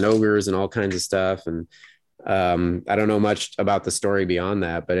giants and ogres and all kinds of stuff. And I don't know much about the story beyond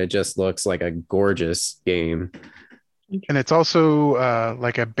that, but it just looks like a gorgeous game. And it's also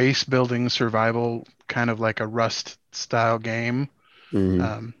like a base building survival, kind of like a Rust style game.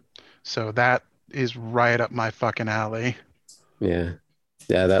 Um, so that is right up my fucking alley. Yeah,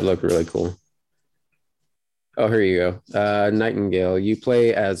 that looked really cool. Oh, here you go. Nightingale, you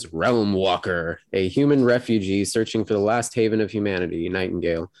play as Realm Walker, a human refugee searching for the last haven of humanity.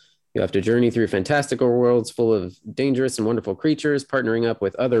 Nightingale, you have to journey through fantastical worlds full of dangerous and wonderful creatures, partnering up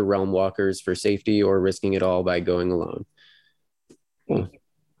with other Realm Walkers for safety or risking it all by going alone. Cool.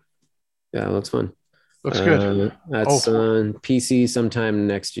 Yeah, looks fun. Looks good. That's on PC sometime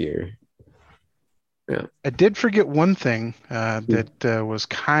next year. Yeah. I did forget one thing that was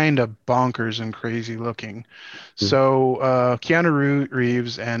kind of bonkers and crazy looking. So Keanu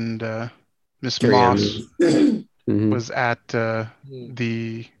Reeves and Miss Moss was at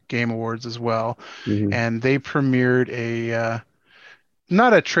the Game Awards as well, and they premiered a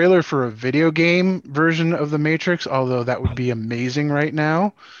not a trailer for a video game version of The Matrix, although that would be amazing right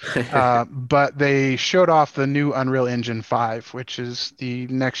now. But they showed off the new Unreal Engine 5, which is the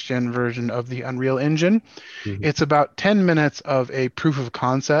next gen version of the Unreal Engine. It's about 10 minutes of a proof of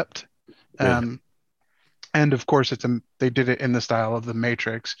concept. And of course, they did it in the style of The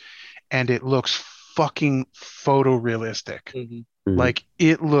Matrix, and it looks fucking photorealistic. Like,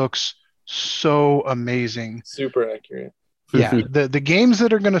 it looks so amazing. Super accurate. Yeah, the games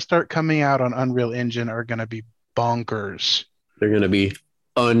that are going to start coming out on Unreal Engine are going to be bonkers. They're going to be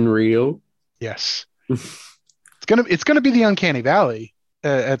unreal. Yes. It's gonna be the Uncanny Valley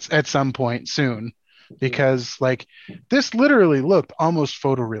at some point soon, because like this literally looked almost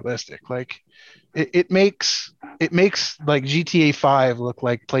photorealistic. Like it makes like GTA 5 look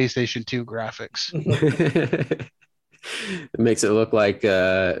like PlayStation 2 graphics. It makes it look like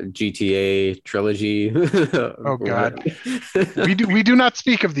GTA trilogy. Oh God, we do not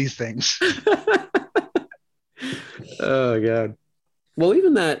speak of these things. Oh God. Well,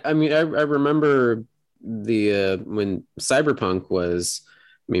 even that. I mean, I remember the when Cyberpunk was.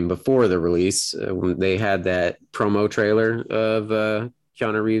 I mean, before the release, when they had that promo trailer of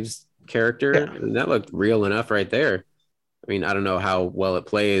Keanu Reeves' character, and that looked real enough right there. I mean, I don't know how well it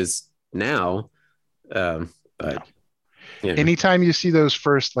plays now, but. Yeah. Anytime you see those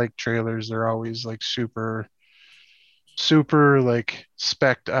first like trailers, they're always like super like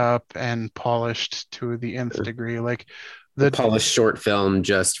specced up and polished to the nth degree. Like the polished short film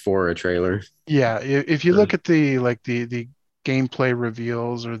just for a trailer. Yeah, if you look at the gameplay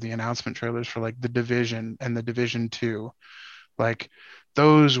reveals or the announcement trailers for like The Division and The Division 2, like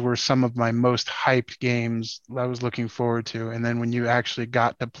those were some of my most hyped games I was looking forward to. And then when you actually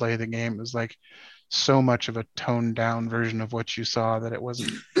got to play the game, it was like so much of a toned down version of what you saw that it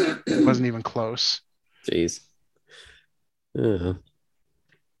wasn't even close. Jeez. One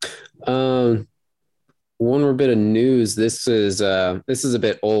more bit of news. This is a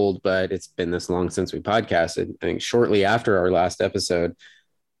bit old, but it's been this long since we podcasted. I think shortly after our last episode,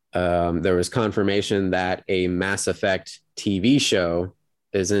 there was confirmation that a Mass Effect TV show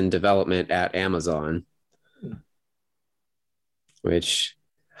is in development at Amazon, which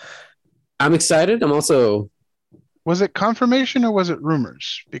I'm excited. I'm also. Was it confirmation or was it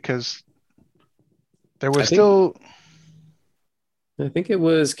rumors? Because there was I think it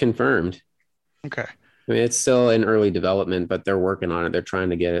was confirmed. Okay. I mean, it's still in early development, but they're working on it. They're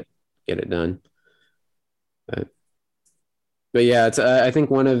trying to get it done. But yeah, it's I think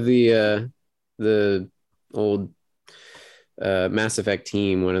one of the old Mass Effect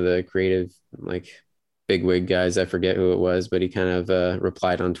team, one of the creative like bigwig guys, I forget who it was, but he kind of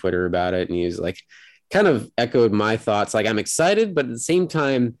replied on Twitter about it, and he was like, kind of echoed my thoughts. Like, I'm excited, but at the same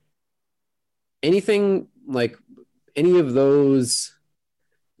time, anything like any of those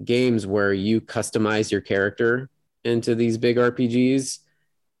games where you customize your character into these big RPGs,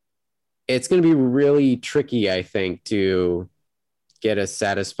 it's going to be really tricky, I think, to get a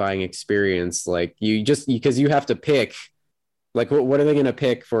satisfying experience. Like because you have to pick, like, what are they going to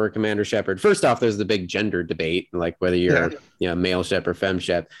pick for Commander Shepard? First off, there's the big gender debate, like whether you're male Shep or femme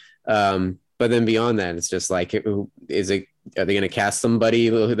Shep. But then beyond that, it's just like, are they going to cast somebody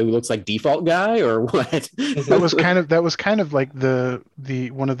who looks like default guy or what? that was kind of like the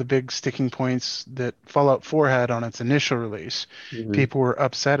one of the big sticking points that Fallout 4 had on its initial release. People were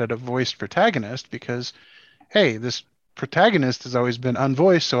upset at a voiced protagonist because, hey, this protagonist has always been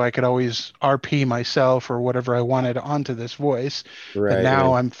unvoiced, so I could always RP myself or whatever I wanted onto this voice. Right, and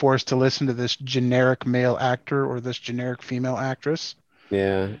now I'm forced to listen to this generic male actor or this generic female actress.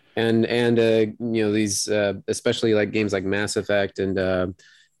 Yeah, and these especially like games like Mass Effect and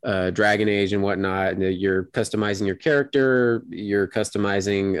Dragon Age and whatnot, and you're customizing your character, you're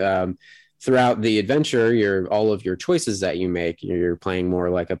customizing throughout the adventure, all of your choices that you make. You're playing more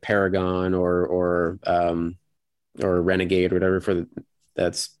like a Paragon or or renegade or whatever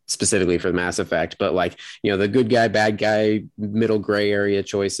that's specifically for Mass Effect, but like, the good guy, bad guy, middle gray area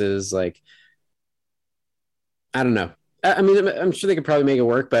choices, like, I don't know. I mean, I'm sure they could probably make it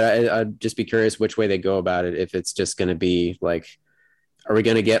work, but I'd just be curious which way they go about it. If it's just going to be like, are we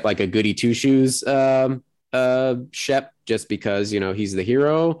going to get like a goody two shoes Shep just because he's the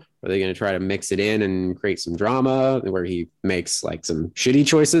hero? Are they going to try to mix it in and create some drama where he makes like some shitty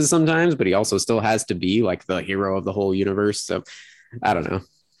choices sometimes, but he also still has to be like the hero of the whole universe? So I don't know.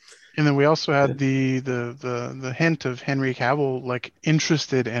 And then we also had the hint of Henry Cavill like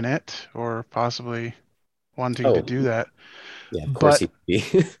interested in it or possibly wanting to do that. Yeah, of course he'd be.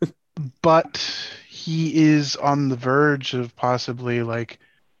 But he is on the verge of possibly like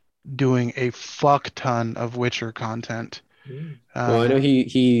doing a fuck ton of Witcher content. Well, I know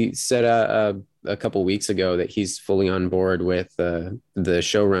he said a couple weeks ago that he's fully on board with the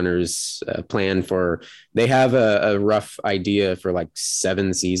showrunners' plan for. They have a rough idea for like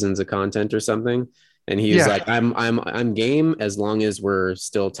 7 seasons of content or something, and he's like, "I'm game as long as we're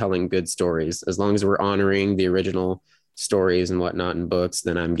still telling good stories, as long as we're honoring the original stories and whatnot in books,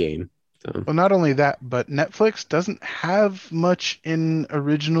 then I'm game." So. Well, not only that, but Netflix doesn't have much in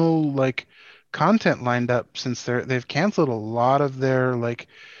original like content lined up since they've canceled a lot of their like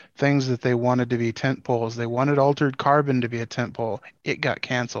things that they wanted to be tent poles. They wanted Altered Carbon to be a tent pole. It got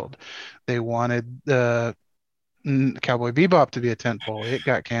canceled. They wanted Cowboy Bebop to be a tent pole. It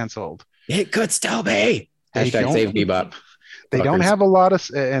got canceled. It could still be. Hashtag save Bebop. They don't have a lot of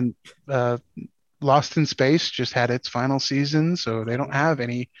and Lost in Space just had its final season, so they don't have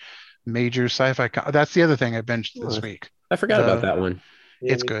any major sci-fi. That's the other thing I binged this week. I forgot about that one.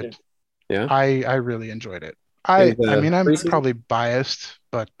 It's good. Yeah, I really enjoyed it. I mean, I'm probably biased,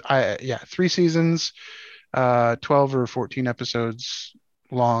 but 3 seasons, 12 or 14 episodes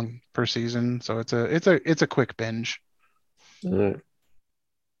long per season, so it's a quick binge.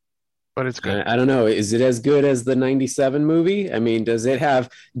 But it's good. I don't know. Is it as good as the 97 movie? I mean, does it have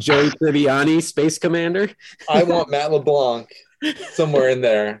Joey Tribbiani, Space Commander? I want Matt LeBlanc somewhere in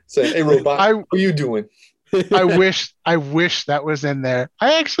there saying, "Hey, robot, what are you doing?" I wish that was in there.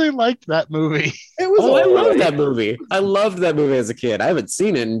 I actually liked that movie. I loved that movie. I loved that movie as a kid. I haven't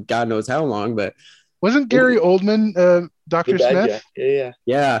seen it in God knows how long, but wasn't Gary Oldman Dr. Smith?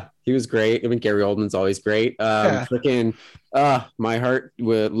 Yeah, he was great. I mean, Gary Oldman's always great. Freaking my heart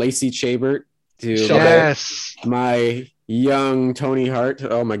with Lacey Chabert to my young Tony Hart.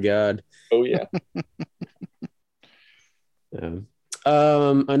 Oh my God. Oh yeah.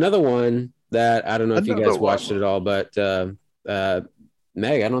 Another one that I don't know if you guys watched it at all, but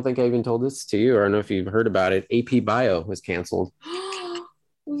Meg, I don't think I even told this to you, or I don't know if you've heard about it. AP Bio was canceled.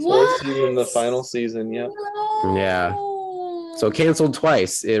 Fourth season, the final season. Yep. No. Yeah. So canceled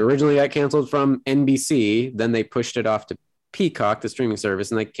twice. It originally got canceled from NBC, then they pushed it off to Peacock, the streaming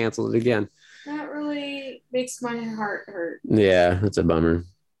service, and they canceled it again. That really makes my heart hurt. Yeah, that's a bummer.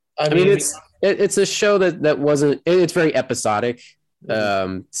 I mean it's a show that wasn't. It's very episodic.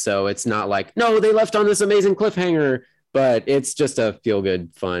 So it's not like, no, they left on this amazing cliffhanger, but it's just a feel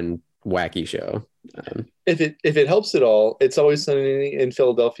good, fun, wacky show. If it helps at all, It's Always Sunny in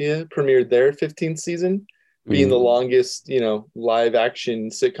Philadelphia premiered their 15th season, being the longest, live action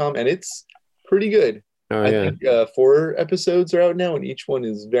sitcom, and it's pretty good. I think 4 episodes are out now, and each one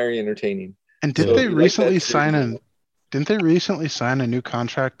is very entertaining. And didn't they recently sign a new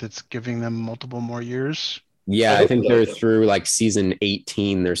contract that's giving them multiple more years? Yeah, I think they're through like season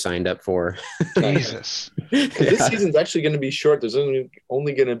 18 they're signed up for. Jesus. This season's actually going to be short. There's only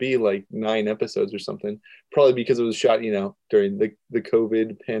going to be like 9 episodes or something. Probably because it was shot, during the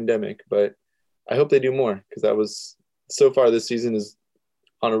COVID pandemic. But I hope they do more, because so far this season is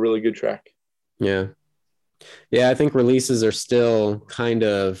on a really good track. Yeah. Yeah, I think releases are still kind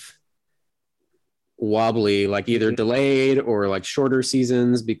of wobbly, like either delayed or like shorter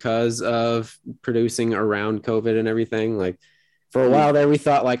seasons because of producing around COVID and everything. Like for a while there, we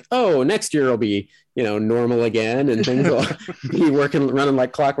thought like, oh, next year will be, normal again and things will be running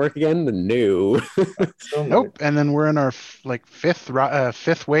like clockwork again. No. Nope. And then we're in our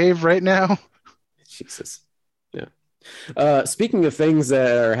fifth wave right now. Jesus. Yeah. Speaking of things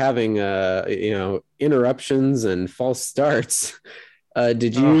that are having, interruptions and false starts,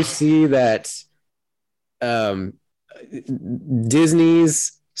 did you see that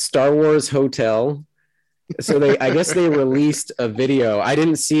Disney's Star Wars Hotel? So I guess they released a video. I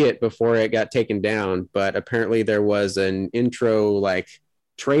didn't see it before it got taken down, but apparently there was an intro like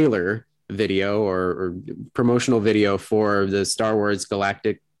trailer video or promotional video for the Star Wars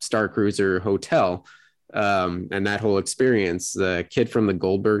Galactic Star Cruiser Hotel. And that whole experience. The kid from the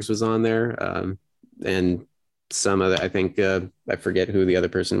Goldbergs was on there, and some of the, I think I forget who the other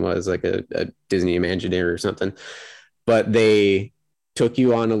person was, like a Disney Imagineer or something, but they took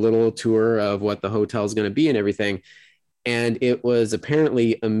you on a little tour of what the hotel is going to be and everything. And it was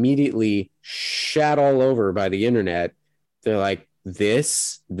apparently immediately shat all over by the internet. They're like,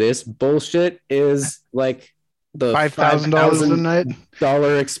 this bullshit is like the $5,000 a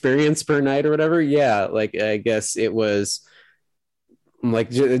night experience per night or whatever. Yeah, like I guess it was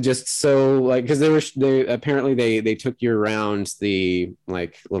like just so like, because they apparently they took you around the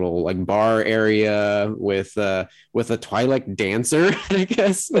like little like bar area with a Twilight dancer, I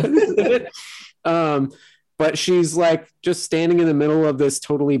guess. But she's like just standing in the middle of this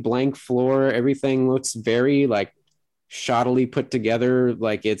totally blank floor. Everything looks very like shoddily put together,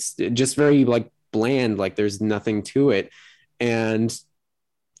 like it's just very like bland, like there's nothing to it. And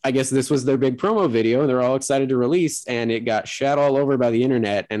I guess this was their big promo video, and they're all excited to release, and it got shat all over by the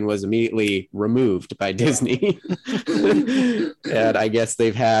internet and was immediately removed by Disney. And I guess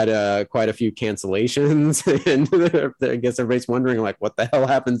they've had quite a few cancellations, and I guess everybody's wondering like, what the hell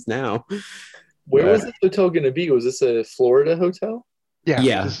happens now? Where was this hotel going to be? Was this a Florida hotel?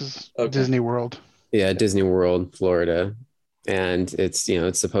 Yeah. This is Disney World. Yeah, Disney World, Florida. And it's,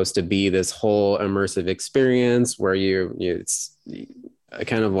 it's supposed to be this whole immersive experience where it's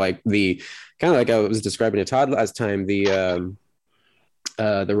kind of like I was describing to Todd last time, the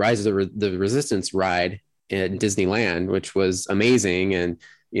Rise of the Resistance ride at Disneyland, which was amazing. And,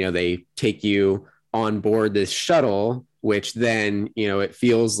 they take you on board this shuttle, which then, it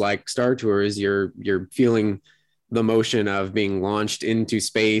feels like Star Tours. You're feeling the motion of being launched into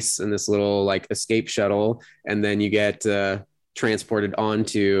space in this little like escape shuttle. And then you get transported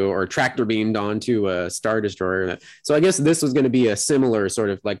onto or tractor beamed onto a Star Destroyer. So I guess this was going to be a similar sort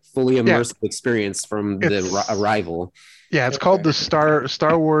of like fully immersive experience from the arrival. Yeah, it's called the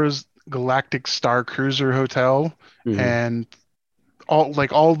Star Wars Galactic Star Cruiser Hotel. Mm-hmm. And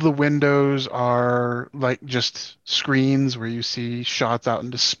all the windows are like just screens where you see shots out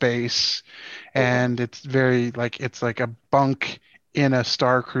into space, and it's very like it's like a bunk in a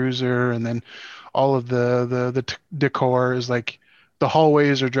Star Cruiser, and then all of the decor is like the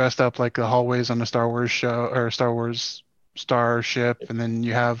hallways are dressed up like the hallways on a Star Wars show or Star Wars starship, and then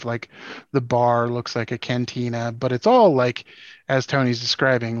you have like the bar looks like a cantina, but it's all like, as Tony's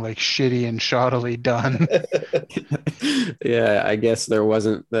describing, like shitty and shoddily done. Yeah, I guess there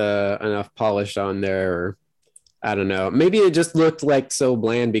wasn't enough polish on there, or I don't know. Maybe it just looked like so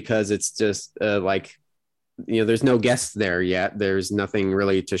bland because it's just like, there's no guests there yet. There's nothing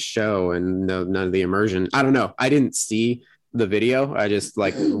really to show, and none of the immersion. I don't know. I didn't see the video. I just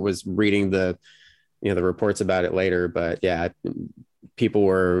like was reading the reports about it later. But yeah, people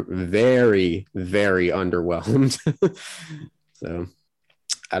were very, very underwhelmed. So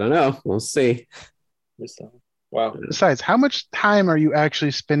I don't know. We'll see. Wow. Besides, how much time are you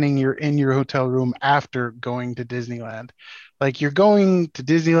actually spending in your hotel room after going to Disneyland? Like, you're going to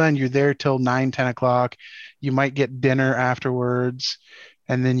Disneyland, you're there till 9-10 o'clock. You might get dinner afterwards,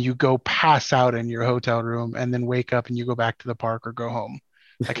 and then you go pass out in your hotel room and then wake up and you go back to the park or go home.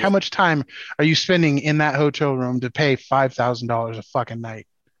 Like, how much time are you spending in that hotel room to pay $5,000 a fucking night?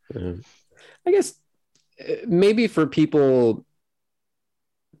 I guess maybe for people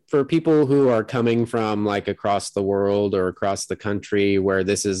who are coming from like across the world or across the country, where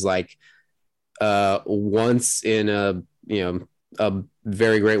this is like once in a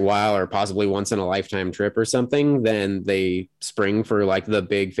very great while, or possibly once in a lifetime trip or something, then they spring for like the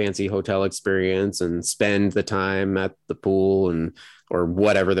big fancy hotel experience and spend the time at the pool or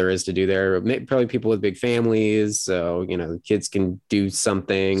whatever there is to do there. Probably people with big families, so the kids can do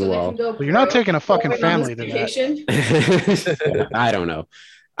something. So you're not taking a fucking family to that.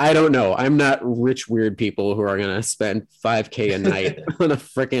 I don't know. I'm not rich, weird people who are going to spend $5,000 a night on a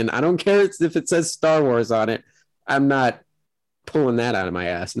freaking, I don't care if it says Star Wars on it. I'm not pulling that out of my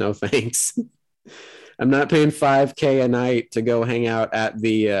ass. No, thanks. I'm not paying $5,000 a night to go hang out at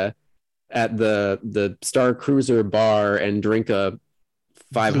the Star Cruiser bar and drink a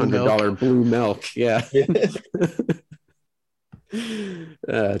 $500 blue milk. Yeah.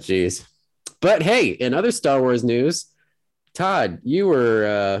 Geez. But hey, in other Star Wars news, Todd, you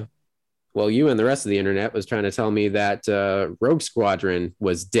were, you and the rest of the internet was trying to tell me that Rogue Squadron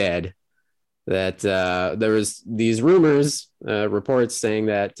was dead. That there was these rumors, reports saying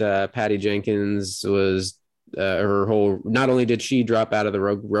that Patty Jenkins was her whole. Not only did she drop out of the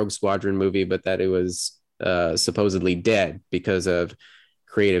Rogue Squadron movie, but that it was supposedly dead because of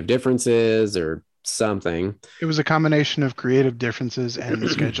creative differences or something. It was a combination of creative differences and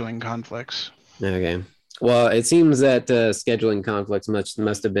scheduling conflicts. Okay. Well, it seems that scheduling conflicts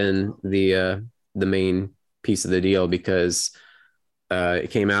must have been the main piece of the deal, because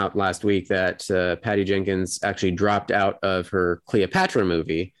it came out last week that Patty Jenkins actually dropped out of her Cleopatra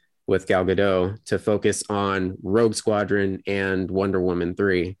movie with Gal Gadot to focus on Rogue Squadron and Wonder Woman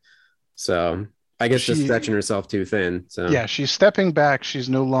 3. So I guess just stretching herself too thin. So yeah, she's stepping back. She's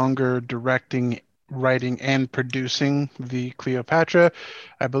no longer directing, writing, and producing the Cleopatra.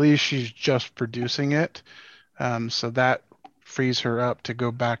 I believe she's just producing it. So that frees her up to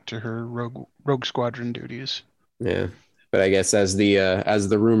go back to her Rogue Squadron duties. Yeah. But I guess as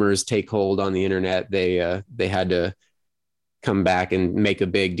the rumors take hold on the internet, they had to come back and make a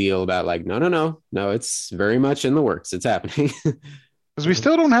big deal about like, no, it's very much in the works. It's happening. Because we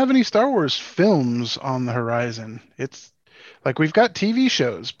still don't have any Star Wars films on the horizon. It's like we've got TV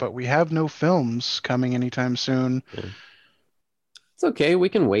shows, but we have no films coming anytime soon. Yeah. It's okay. We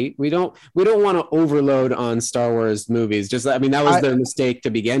can wait. We don't want to overload on Star Wars movies. Just, I mean, that was their mistake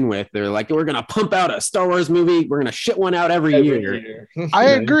to begin with. They're like, we're going to pump out a Star Wars movie. We're going to shit one out every year. I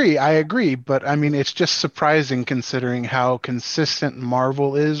agree. But I mean, it's just surprising considering how consistent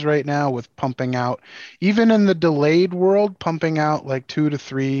Marvel is right now with pumping out, even in the delayed world, pumping out like 2 to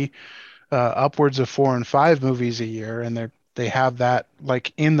 3, upwards of 4 and 5 movies a year. And they have that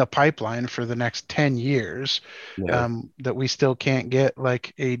like in the pipeline for the next 10 years, that we still can't get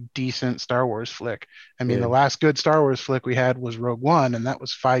like a decent Star Wars flick. I mean, the last good Star Wars flick we had was Rogue One, and that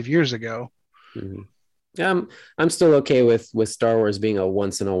was 5 years ago. Mm-hmm. Yeah, I'm still okay with Star Wars being a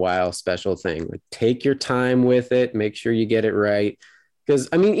once in a while special thing. Like, take your time with it, make sure you get it right. Because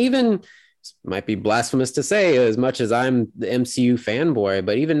I mean, even might be blasphemous to say as much as I'm the MCU fanboy,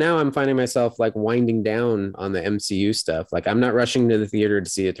 but even now I'm finding myself like winding down on the MCU stuff. Like, I'm not rushing to the theater to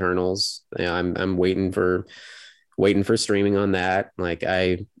see Eternals. You know, I'm waiting for streaming on that. Like,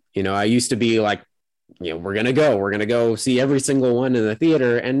 I used to be like, we're going to go see every single one in the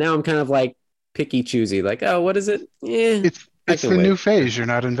theater. And now I'm kind of like picky choosy, like, oh, what is it? Yeah, it's the new phase. You're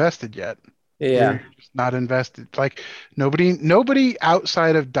not invested yet. Yeah. You're just not invested. Like nobody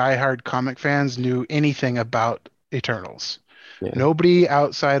outside of diehard comic fans knew anything about Eternals. Yeah. Nobody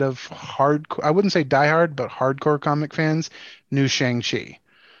outside of I wouldn't say diehard, but hardcore comic fans knew Shang-Chi.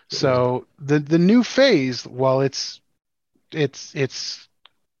 So the new phase, while it's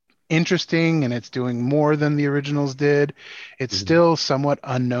interesting and it's doing more than the originals did, it's still somewhat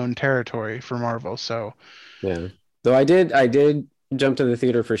unknown territory for Marvel. So yeah. Though I did jump to the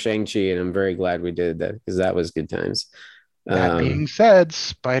theater for Shang-Chi, and I'm very glad we did that, because that was good times. That being said,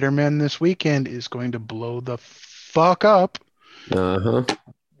 Spider-Man this weekend is going to blow the fuck up.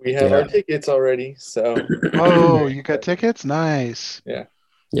 We have our tickets already, so. Oh, you got tickets? Nice. Yeah.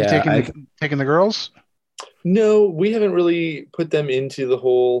 You taking the girls? No, we haven't really put them into the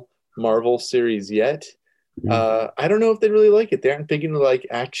whole Marvel series yet. I don't know if they really like it. They aren't big into like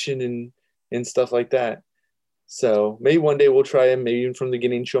action and stuff like that. So maybe one day we'll try them, maybe even from the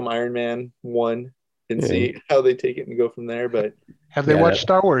beginning, show them Iron Man 1 and see how they take it and go from there. But have they watched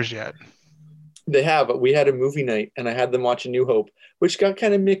Star Wars yet? They have. But we had a movie night and I had them watch A New Hope, which got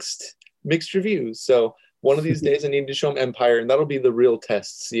kind of mixed reviews. So one of these days I need to show them Empire, and that'll be the real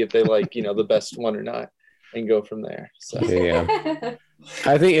test, see if they like, the best one or not, and go from there. So yeah.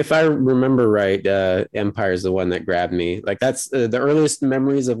 I think if I remember right, Empire is the one that grabbed me. Like, that's the earliest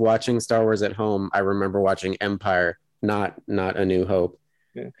memories of watching Star Wars at home. I remember watching Empire, not A New Hope.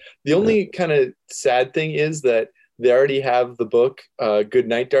 Yeah. The only kind of sad thing is that they already have the book Good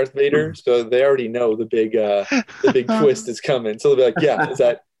Night, Darth Vader, so they already know the big twist is coming. So they'll be like, yeah, is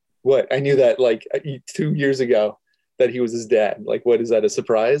that what? I knew that like 2 years ago that he was his dad. Like, what is that, a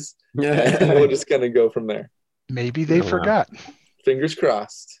surprise? And we'll just kind of go from there. Maybe they forgot. Wow. Fingers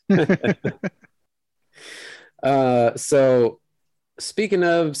crossed. So speaking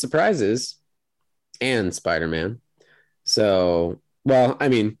of surprises and Spider-Man, so, well, I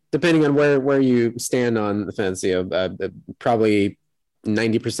mean, depending on where you stand on the fence, probably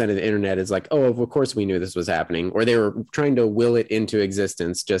 90% of the internet is like, oh, of course we knew this was happening, or they were trying to will it into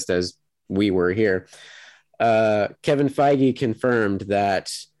existence just as we were here. Kevin Feige confirmed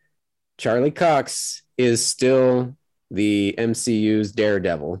that Charlie Cox is still the MCU's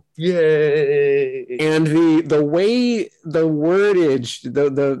Daredevil. Yay! And the way the wordage,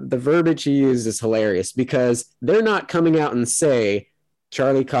 the verbiage he used is hilarious, because they're not coming out and say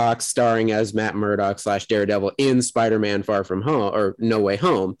Charlie Cox starring as Matt Murdock / Daredevil in Spider-Man Far From Home or No Way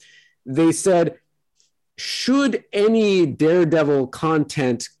Home. They said, should any Daredevil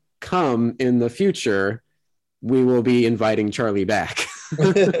content come in the future, we will be inviting Charlie back.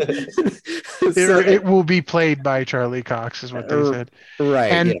 It will be played by Charlie Cox, is what they said.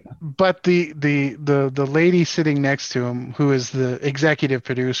 Right. And but the lady sitting next to him, who is the executive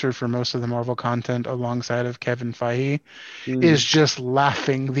producer for most of the Marvel content alongside of Kevin Feige, is just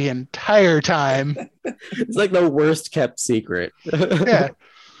laughing the entire time. It's like the worst kept secret. Yeah.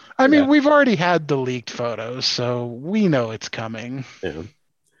 I mean, we've already had the leaked photos, so we know it's coming. Yeah.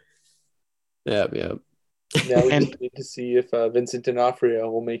 Yeah. Now we just need to see if Vincent D'Onofrio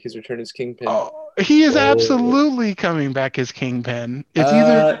will make his return as Kingpin. Oh, he is absolutely coming back as Kingpin. It's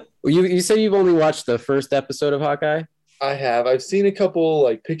either you said you've only watched the first episode of Hawkeye. I have. I've seen a couple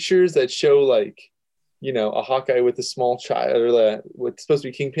like pictures that show like, you know, a Hawkeye with a small child, or what's supposed to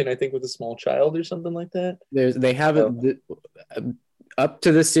be Kingpin, I think, with a small child or something like that. They haven't up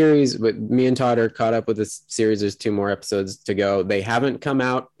to this series, but me and Todd are caught up with this series. There's 2 more episodes to go. They haven't come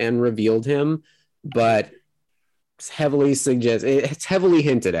out and revealed him, but it's heavily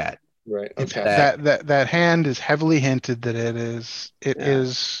hinted at. Right. Okay. That hand is heavily hinted that it is.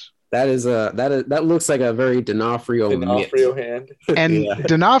 That looks like a very D'Onofrio hand. And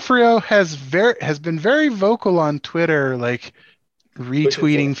D'Onofrio has been very vocal on Twitter, like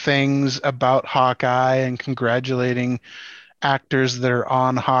retweeting things about Hawkeye and congratulating actors that are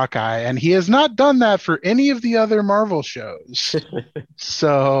on Hawkeye, and he has not done that for any of the other Marvel shows.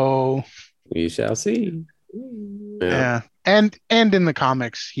 So we shall see. Yeah. And in the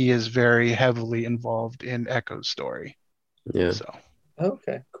comics, he is very heavily involved in Echo's story. Yeah. So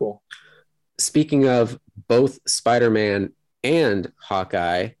okay, cool. Speaking of both Spider-Man and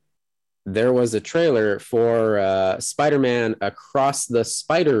Hawkeye, there was a trailer for Spider-Man Across the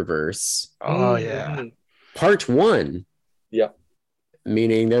Spider-Verse. Oh yeah. Part 1. Yeah.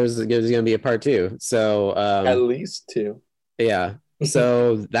 Meaning there's going to be a part 2. So at least 2. Yeah.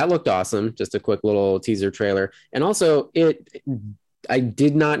 So that looked awesome. Just a quick little teaser trailer. And also I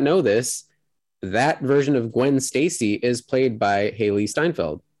did not know this. That version of Gwen Stacy is played by Haley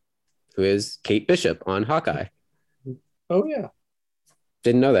Steinfeld, who is Kate Bishop on Hawkeye. Oh yeah.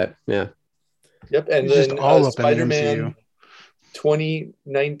 Didn't know that. Yeah. Yep. And it's then just all up Spider-Man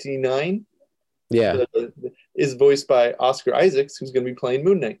 2099. Yeah. Is voiced by Oscar Isaacs, who's going to be playing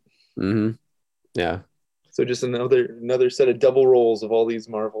Moon Knight. Mm-hmm. Yeah. So just another set of double roles of all these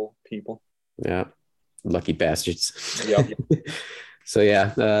Marvel people. Yeah. Lucky bastards. Yeah. So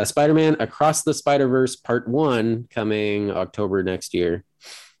yeah, Spider-Man Across the Spider-Verse Part 1 coming October next year.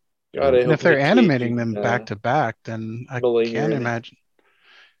 God, and if they're animating them back to back, then I can't imagine.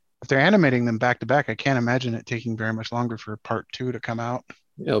 If they're animating them back to back, I can't imagine it taking very much longer for Part 2 to come out.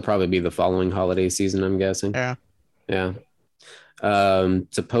 It'll probably be the following holiday season, I'm guessing. Yeah. Yeah.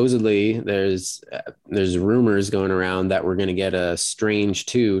 Supposedly there's rumors going around that we're going to get a Strange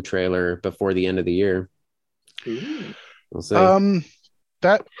 2 trailer before the end of the year. Ooh. We'll see.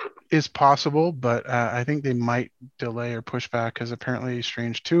 That is possible, but I think they might delay or push back because apparently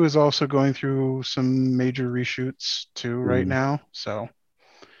Strange 2 is also going through some major reshoots too right now. So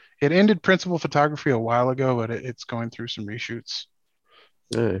it ended principal photography a while ago, but it's going through some reshoots.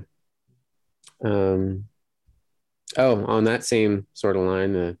 All right. On that same sort of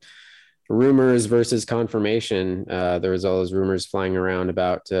line, rumors versus confirmation. There was all those rumors flying around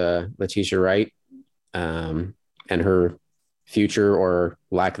about Letitia Wright and her future or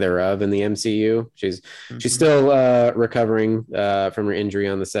lack thereof in the MCU. She's still recovering from her injury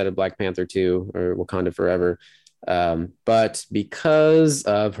on the set of Black Panther 2 or Wakanda Forever. But because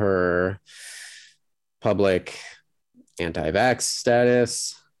of her public anti-vax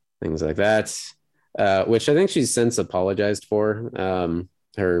status, things like that, which I think she's since apologized for,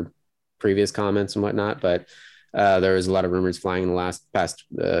 her previous comments and whatnot. But there was a lot of rumors flying in the past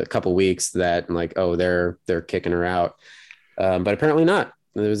couple weeks that like, oh, they're kicking her out. But apparently not.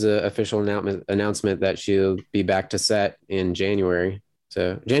 There was an official announcement that she'll be back to set in January.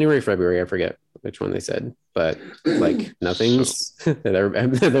 So January, February, I forget which one they said. But like nothing's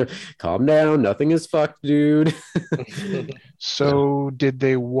they're calm down. Nothing is fucked, dude. So did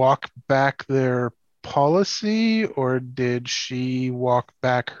they walk back their policy, or did she walk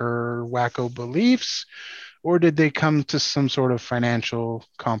back her wacko beliefs, or did they come to some sort of financial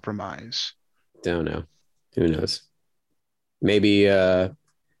compromise? Don't know. Who knows? Maybe if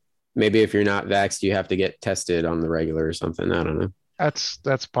you're not vaxxed, you have to get tested on the regular or something. I don't know.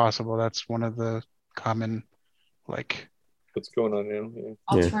 That's possible. That's one of the common what's going on now.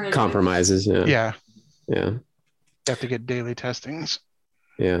 Yeah. Compromises. Yeah. You have to get daily testings.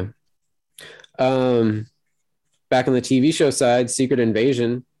 Yeah. Back on the TV show side, Secret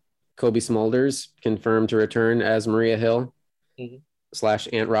Invasion, Kobe Smulders confirmed to return as Maria Hill /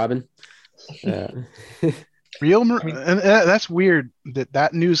 Aunt Robin. And that's weird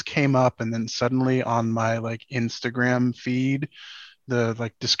that news came up, and then suddenly on my like Instagram feed, the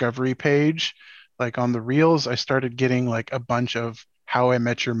like discovery page, like on the reels, I started getting like a bunch of How I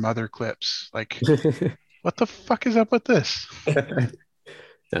Met Your Mother clips. Like, what the fuck is up with this?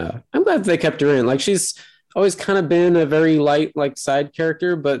 I'm glad they kept her in. Like, she's always kind of been a very light like side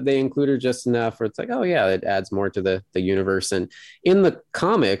character, but they include her just enough where it's like, oh yeah, it adds more to the universe. And in the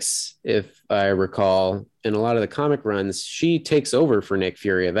comics, if I recall, in a lot of the comic runs, she takes over for Nick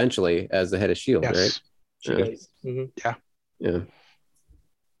Fury eventually as the head of Shield, Yes. right? She does. Mm-hmm. Yeah.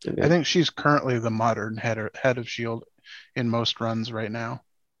 I think she's currently the modern head of Shield in most runs right now.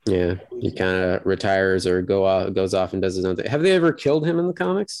 Yeah, he kind of retires or goes off and does his own thing. Have they ever killed him in the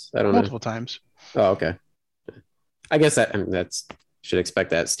comics? I don't know. Multiple times. Oh, okay. I guess that's should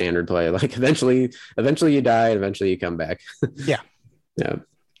expect that standard play. Like eventually you die, and eventually you come back. Yeah.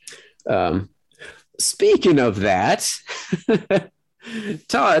 Yeah. Speaking of that,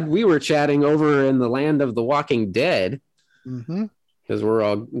 Todd, we were chatting over in the land of the Walking Dead because we're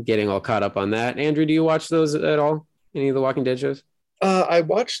all getting all caught up on that. Andrew, do you watch those at all? Any of the Walking Dead shows? I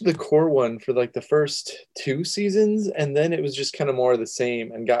watched the core one for like the first 2 seasons, and then it was just kind of more of the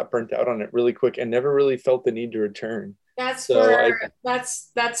same and got burnt out on it really quick and never really felt the need to return. That's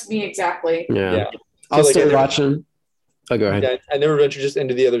me exactly. Yeah. I'll still watch them. Oh, go ahead. Yeah, I never ventured just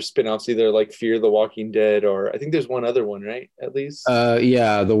into the other spin-offs, either like Fear the Walking Dead, or I think there's one other one, right? At least.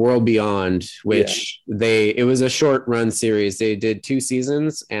 Yeah, The World Beyond, which it was a short run series. They did 2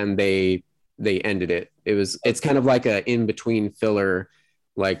 seasons and they ended it. It's kind of like a in-between filler,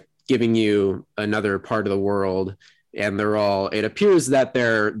 like giving you another part of the world, and it appears that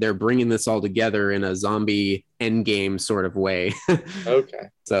they're bringing this all together in a zombie endgame sort of way. Okay.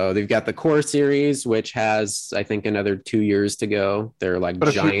 So they've got the core series, which has, I think, another 2 years to go. They're like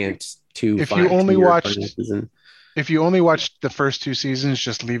giant if you only watched the first 2 seasons,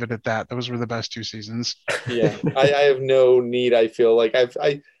 just leave it at that. Those were the best 2 seasons. Yeah. I have no need. I feel like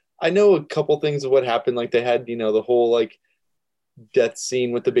I know a couple things of what happened. Like they had, the whole like death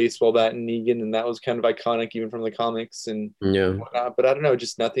scene with the baseball bat and Negan, and that was kind of iconic even from the comics and whatnot. But I don't know,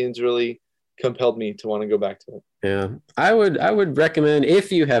 just nothing's really compelled me to want to go back to it. Yeah, I would recommend,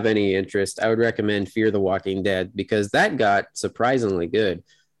 if you have any interest, I would recommend Fear the Walking Dead, because that got surprisingly good.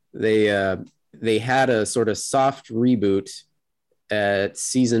 They had a sort of soft reboot at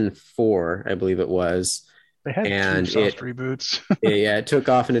season 4, I believe it was. They had 2 soft reboots. It took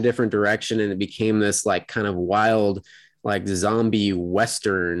off in a different direction, and it became this like kind of wild, like zombie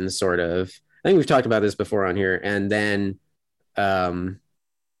Western sort of. I think we've talked about this before on here. And then, and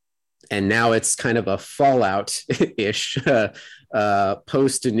now it's kind of a Fallout-ish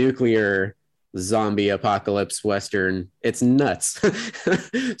post-nuclear zombie apocalypse Western. It's nuts.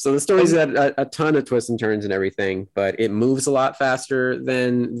 So the story's got a ton of twists and turns and everything, but it moves a lot faster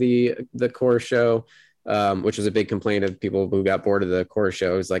than the core show. Which was a big complaint of people who got bored of the core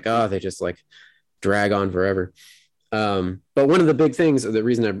show. It's like, they just like drag on forever. But one of the big things, the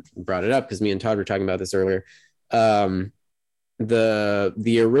reason I brought it up, because me and Todd were talking about this earlier,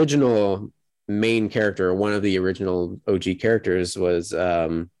 the original main character, one of the original OG characters, was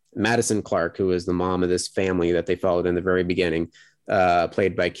Madison Clark, who was the mom of this family that they followed in the very beginning,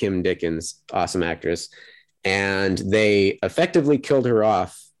 played by Kim Dickens, awesome actress. And they effectively killed her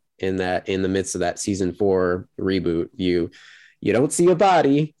off in the midst of that season 4 reboot. You don't see a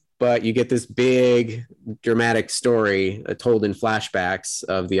body, but you get this big dramatic story told in flashbacks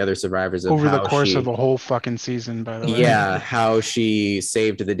of the other survivors over the course of a whole fucking season, by the way. Yeah, how she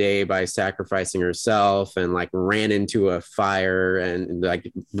saved the day by sacrificing herself and like ran into a fire and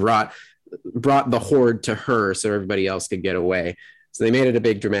like brought the horde to her so everybody else could get away. So they made it a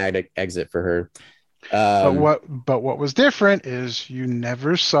big dramatic exit for her. But what was different is you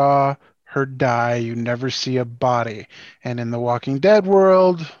never saw her die. You never see a body. And in the Walking Dead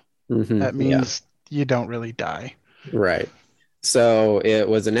world, that means you don't really die. Right. So it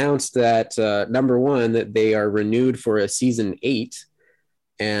was announced that number one, that they are renewed for a season 8,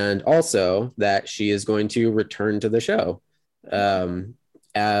 and also that she is going to return to the show.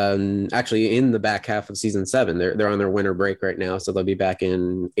 And actually in the back half of season 7, they're on their winter break right now, so they'll be back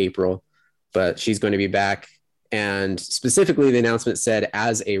in April. But she's going to be back, and specifically the announcement said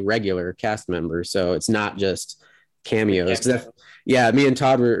as a regular cast member, so it's not just cameos. Me and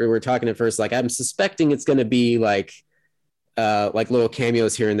Todd were talking at first, like I'm suspecting it's going to be like little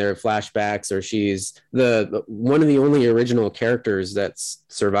cameos here and there, flashbacks, or she's one of the only original characters that's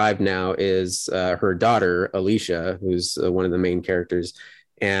survived now is her daughter Alicia, who's one of the main characters,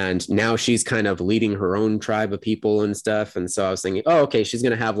 And now she's kind of leading her own tribe of people and stuff. And so I was thinking, oh, okay, she's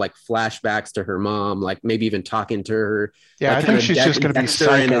going to have like flashbacks to her mom, like maybe even talking to her. Yeah, like I think she's just going to be in his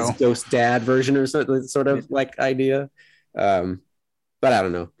psycho. ghost dad version or something, sort of like idea. But I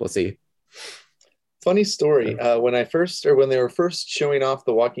don't know. We'll see. Funny story. When they were first showing off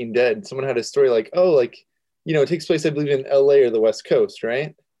The Walking Dead, someone had a story like, oh, like, you know, it takes place, I believe, in LA or the West Coast,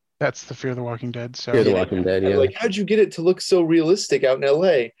 right? That's the Fear the Walking Dead. So Fear the Walking Dead, yeah. Like, how'd you get it to look so realistic out in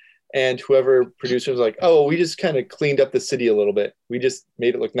LA? And whoever producer was like, oh, we just kind of cleaned up the city a little bit. We just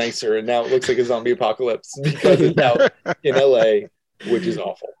made it look nicer, and now it looks like a zombie apocalypse because it's out in LA, which is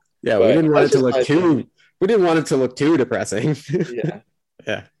awful. Yeah, we didn't want it to look too depressing. Yeah.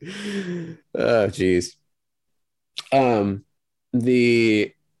 Yeah. Oh, geez.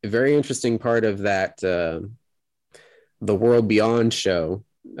 The very interesting part of that, the World Beyond show.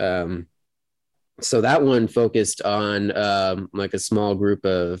 So that one focused on like a small group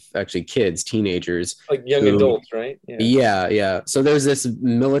of actually kids, teenagers, like young adults, right? Yeah. So there's this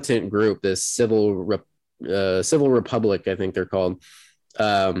militant group, this civil republic, I think they're called,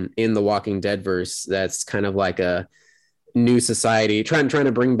 in the Walking Dead verse. That's kind of like a new society, trying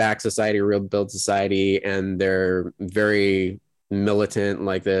to bring back society, rebuild society, and they're very militant.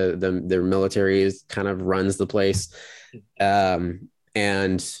 Like their military kind of runs the place, and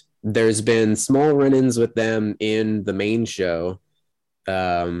there's been small run-ins with them in the main show,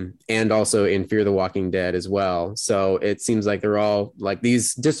 and also in Fear the Walking Dead as well. So it seems like they're all like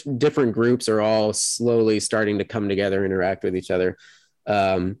these different groups are all slowly starting to come together, interact with each other.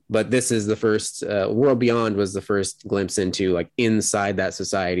 But this is the first World Beyond was the first glimpse into like inside that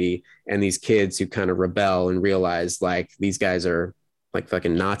society and these kids who kind of rebel and realize like these guys are like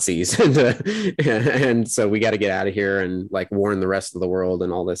fucking Nazis and so we got to get out of here and like warn the rest of the world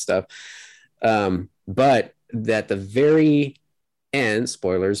and all this stuff. But at the very end,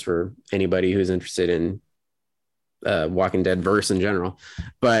 spoilers for anybody who's interested in Walking Dead verse in general,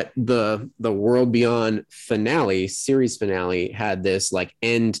 but the World Beyond finale, series finale, had this like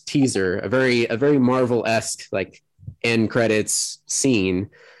end teaser, a very Marvel-esque like end credits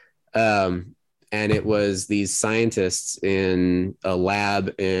scene, and it was these scientists in a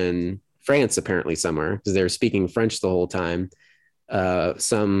lab in France, apparently somewhere, because they were speaking French the whole time.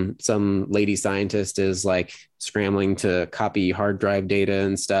 Some lady scientist is like scrambling to copy hard drive data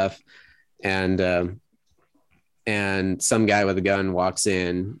and stuff, and some guy with a gun walks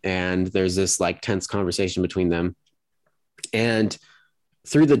in, and there's this like tense conversation between them. And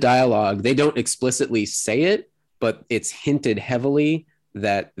through the dialogue, they don't explicitly say it, but it's hinted heavily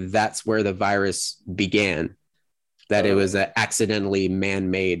that that's where the virus began, that it was an accidentally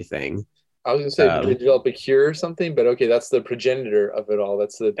man-made thing. I was gonna say, did they develop a cure or something? But okay, that's the progenitor of it all.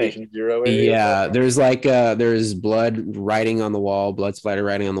 That's the patient zero area. Yeah, there's like there's blood writing on the wall, blood splatter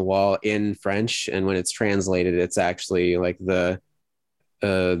writing on the wall in French, and when it's translated, it's actually like the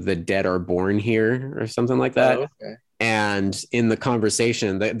dead are born here or something like that. Oh, okay. And in the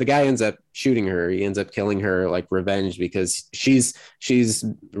conversation, the guy ends up shooting her. He ends up killing her, like revenge, because she's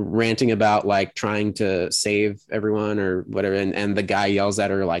ranting about like trying to save everyone or whatever. And the guy yells at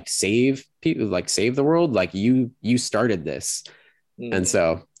her, like, save people, like save the world. Like you started this. Mm. And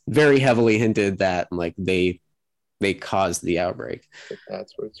so very heavily hinted that like they caused the outbreak.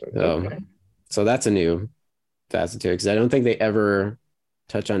 That's where it started. So that's a new facet to it, because I don't think they ever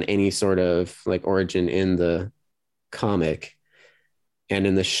touch on any sort of like origin in the comic. And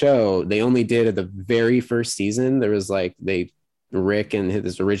in the show, they only did at the very first season. There was like Rick and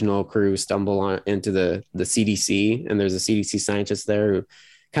his original crew stumble into the CDC, and there's a CDC scientist there who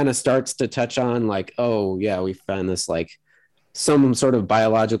kind of starts to touch on like, oh yeah, we found this like some sort of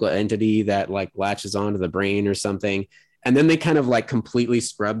biological entity that like latches onto the brain or something. And then they kind of like completely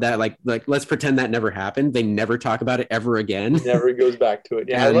scrub that, like let's pretend that never happened. They never talk about it ever again. Never goes back to it.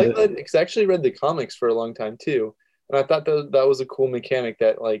 Yeah, I like that, because I actually read the comics for a long time too. And I thought that was a cool mechanic,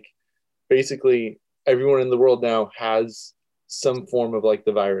 that like basically everyone in the world now has some form of like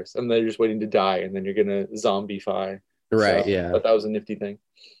the virus, and they're just waiting to die, and then you're gonna zombify. Right. So yeah. I thought that was a nifty thing.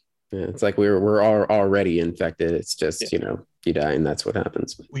 Yeah, it's like we're already infected. It's just, you know, you die and that's what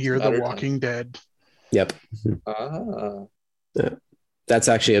happens. We are the Walking Dead. Yep. Yeah. That's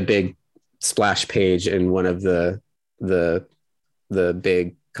actually a big splash page in one of the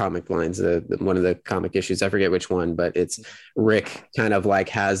big comic lines, one of the comic issues. I forget which one, but it's Rick kind of like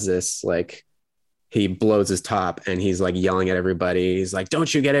has this like, he blows his top and he's like yelling at everybody. He's like,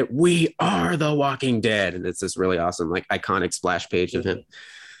 don't you get it? We are the Walking Dead. And it's this really awesome, like iconic splash page of him.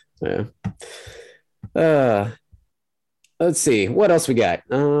 Yeah. Let's see what else we got.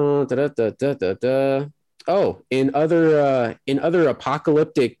 Oh, in other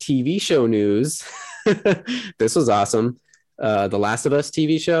apocalyptic TV show news, this was awesome. The Last of Us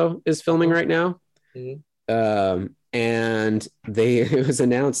TV show is filming right now. And it was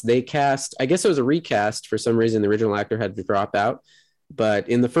announced they cast, I guess it was a recast for some reason. The original actor had to drop out. But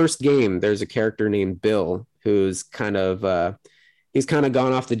in the first game, there's a character named Bill who's he's kind of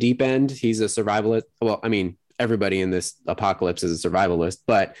gone off the deep end. He's a survivalist. Well, I mean, everybody in this apocalypse is a survivalist,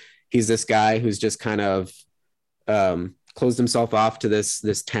 but he's this guy who's just kind of closed himself off to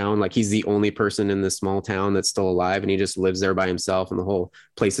this town. Like he's the only person in this small town that's still alive, and he just lives there by himself. And the whole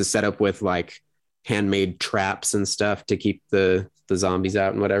place is set up with like handmade traps and stuff to keep the zombies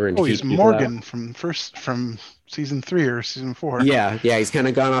out and whatever. And he's Morgan from season 3 or season 4. Yeah, he's kind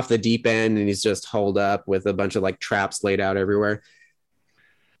of gone off the deep end, and he's just holed up with a bunch of like traps laid out everywhere.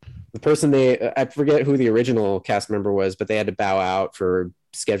 The person I forget who the original cast member was, but they had to bow out for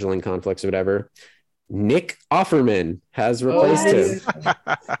scheduling conflicts or whatever. Nick Offerman has replaced him.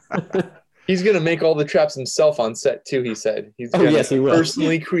 He's going to make all the traps himself on set too, he said. He's going to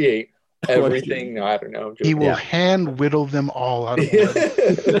personally create everything. No, I don't know. He will hand whittle them all out of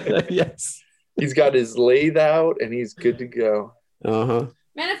wood. Yes. He's got his lathe out and he's good to go. Uh-huh.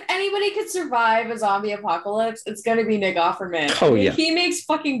 Man, if anybody could survive a zombie apocalypse, it's going to be Nick Offerman. Oh, yeah. He makes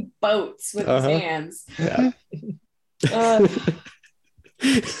fucking boats with his hands. Yeah.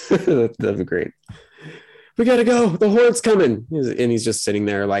 That'd be great. We got to go. The horde's coming. And he's just sitting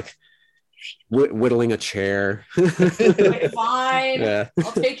there like whittling a chair. Like, fine. Yeah.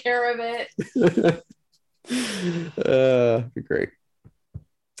 I'll take care of it. Be great.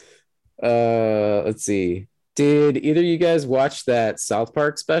 Let's see. Did either of you guys watch that South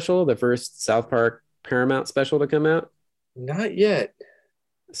Park special, the first South Park Paramount special to come out? Not yet.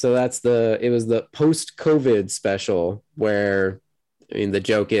 So it was the post-COVID special where, I mean, the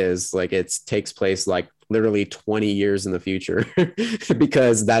joke is like it takes place like literally 20 years in the future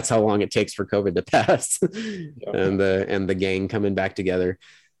because that's how long it takes for COVID to pass. and the gang coming back together.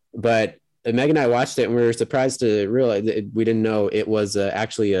 But Meg and I watched it and we were surprised to realize that we didn't know it was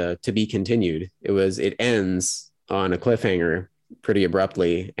actually to be continued. It ends on a cliffhanger pretty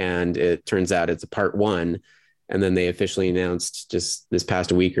abruptly, and it turns out it's a part 1. And then they officially announced just this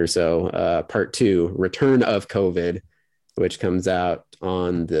past week or so, part 2, Return of COVID, which comes out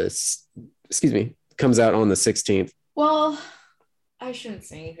on the 16th. Well, I shouldn't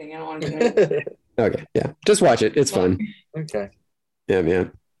say anything. I don't want to. Okay, yeah, just watch it. It's fun. Okay. Yeah,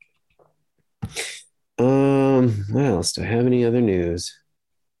 man. What else? Do I have any other news?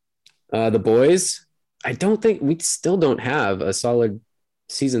 The Boys. I don't think we still don't have a solid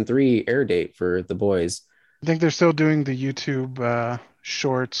season 3 air date for The Boys. I think they're still doing the YouTube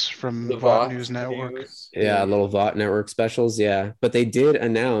shorts from the VOT News Network. Yeah, little VOT Network specials. Yeah, but they did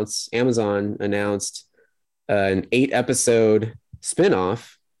announce, Amazon announced an 8-episode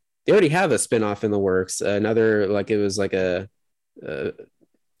spinoff. They already have a spinoff in the works. Another, like, it was like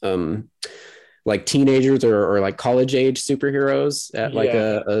like teenagers or like college age superheroes at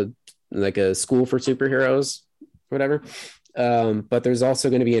like a school for superheroes, whatever. But there's also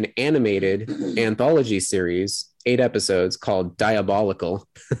going to be an animated anthology series, 8 episodes, called Diabolical.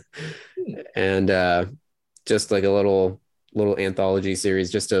 And just like a little anthology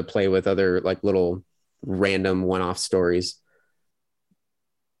series just to play with other like little random one-off stories.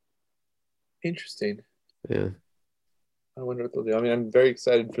 Interesting. Yeah. I wonder what they'll do. I mean, I'm very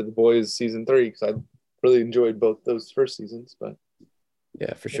excited for The Boys season 3 because I really enjoyed both those first seasons. But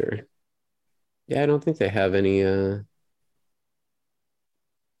yeah, for sure. Yeah, I don't think they have any.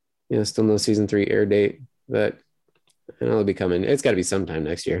 Still no season 3 air date, but I know it'll be coming. It's got to be sometime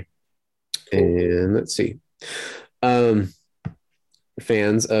next year. Cool. And let's see. Fans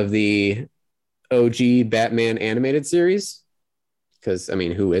of the OG Batman animated series? Because I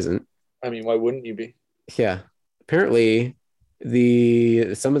mean, who isn't? I mean, why wouldn't you be? Yeah. Apparently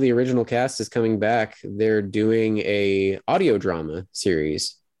some of the original cast is coming back. They're doing a audio drama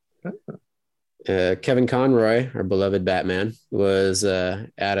series. Kevin Conroy, our beloved Batman, was at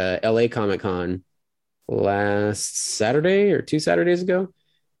a LA Comic-Con last Saturday or 2 Saturdays ago.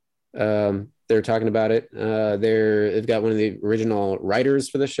 They're talking about it. They've got one of the original writers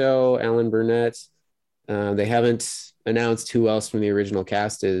for the show, Alan Burnett. They haven't announced who else from the original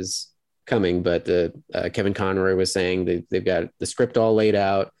cast is coming, but Kevin Conroy was saying they've got the script all laid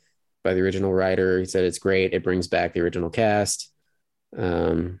out by the original writer. He said it's great. It brings back the original cast.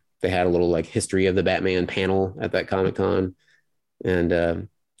 They had a little like history of the Batman panel at that Comic-Con. And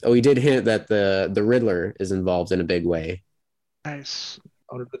he did hint that the Riddler is involved in a big way. Nice.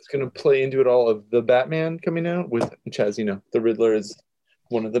 I wonder if it's going to play into it all of the Batman coming out, which has, the Riddler is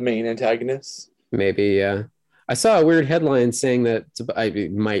one of the main antagonists. Maybe, yeah. I saw a weird headline saying that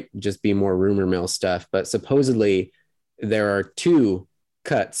it might just be more rumor mill stuff, but supposedly there are 2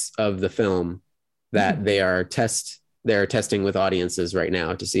 cuts of the film that they're testing with audiences right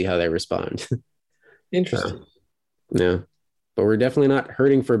now to see how they respond. Interesting. Yeah, but we're definitely not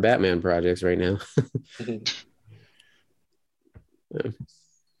hurting for Batman projects right now.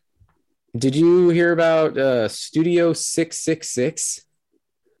 Did you hear about Studio 666?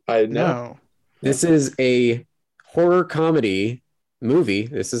 I know. No. This is a horror comedy movie.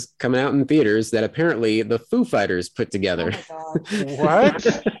 This is coming out in theaters that apparently the Foo Fighters put together. Oh my God.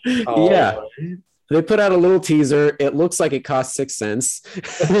 What? Yeah. They put out a little teaser. It looks like it costs 6 cents,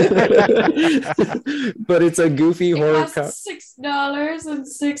 but it's a goofy horror.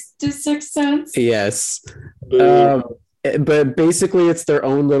 $6.66. Yes. But basically it's their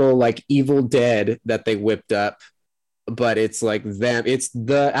own little like Evil Dead that they whipped up, but it's like them. It's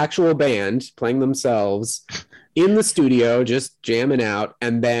the actual band playing themselves in the studio, just jamming out.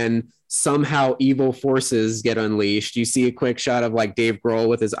 And then somehow evil forces get unleashed. You see a quick shot of like Dave Grohl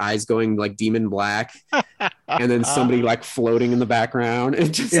with his eyes going like demon black, and then somebody like floating in the background.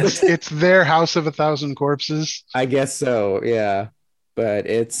 It's their House of 1,000 Corpses. I guess so, yeah. But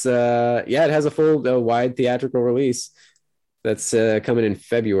it's it has a full wide theatrical release that's coming in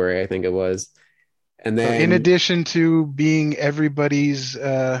February, I think it was. And then, in addition to being everybody's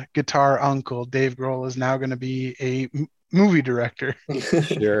guitar uncle, Dave Grohl is now going to be a movie director.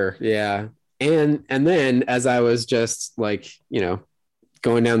 Sure, yeah. And then as I was just like,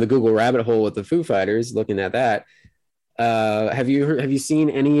 going down the Google rabbit hole with the Foo Fighters, looking at that, have you seen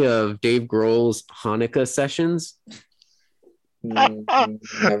any of Dave Grohl's Hanukkah sessions? No.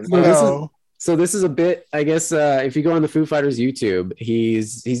 So this is a bit, I guess, if you go on the Foo Fighters YouTube,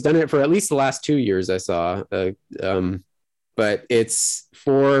 he's done it for at least the last 2 years I saw. But it's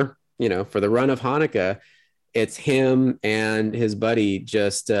for the run of Hanukkah, it's him and his buddy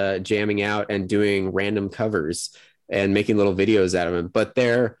just jamming out and doing random covers and making little videos out of him. But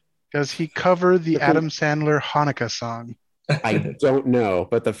does he cover the Adam Sandler Hanukkah song? I don't know,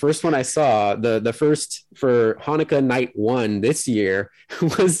 but the first one I saw, the first for Hanukkah night 1 this year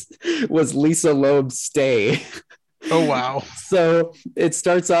was Lisa Loeb's Stay. Oh wow. So it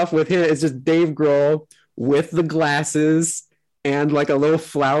starts off with him, it's just Dave Grohl with the glasses and like a little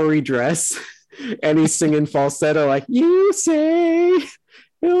flowery dress, and he's singing falsetto like, you say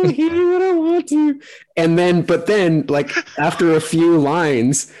you'll hear what I want to. But then like after a few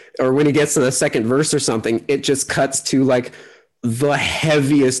lines, or when he gets to the second verse or something, it just cuts to like the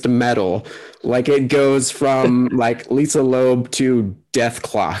heaviest metal. Like it goes from like Lisa Loeb to Death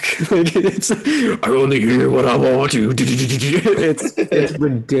Clock. Like it's, I only hear what I want to. It's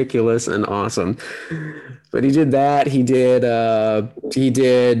ridiculous and awesome. But he did that. He did Blitzkrieg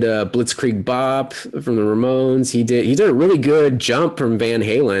Bop from the Ramones. He did a really good Jump from Van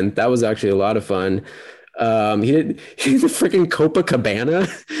Halen. That was actually a lot of fun. He did the freaking Copacabana.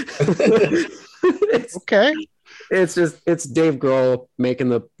 Okay. It's Dave Grohl making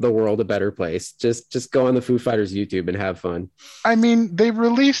the world a better place. Just go on the Foo Fighters YouTube and have fun. I mean, they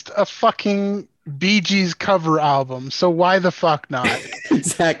released a fucking Bee Gees cover album, so why the fuck not?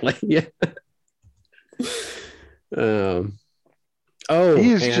 Exactly. Yeah.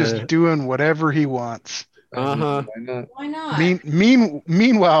 He's just doing whatever he wants. Uh-huh. Why not?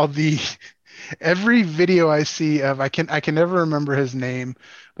 Meanwhile, every video I see of I can never remember his name,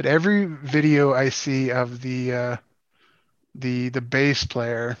 but every video I see of the bass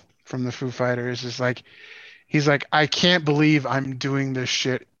player from the Foo Fighters is like, he's like, I can't believe I'm doing this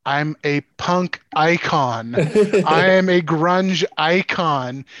shit. I'm a punk icon. I am a grunge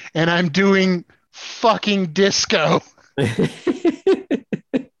icon, and I'm doing fucking disco. Great.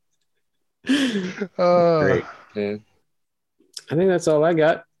 Yeah. I think that's all I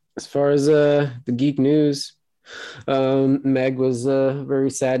got as far as the geek news. Meg was very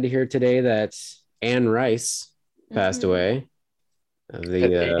sad to hear today that Anne Rice passed away. At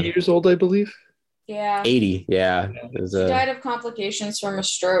 80 years old, I believe. Yeah. 80, yeah. She died of complications from a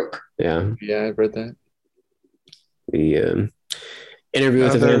stroke. Yeah. Yeah, I've read that. The Interview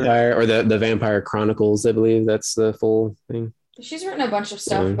with the Vampire, or the Vampire Chronicles, I believe that's the full thing. She's written a bunch of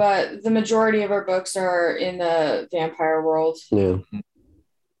stuff, but the majority of her books are in the vampire world. Yeah.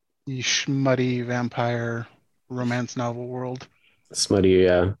 The smutty vampire romance novel world. Smutty,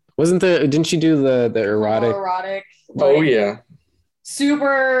 yeah. Didn't she do the erotic? Homoerotic. Oh yeah.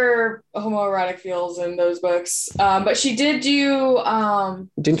 Super homoerotic feels in those books. But she did do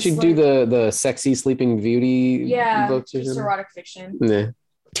didn't she do the sexy Sleeping Beauty books? Just erotic fiction. Yeah.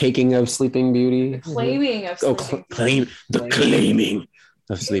 Taking of Sleeping Beauty. Claiming of Sleeping Claiming.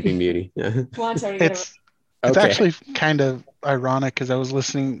 of Sleeping Beauty. Come on, Tony, get It's Okay. actually kind of ironic because I was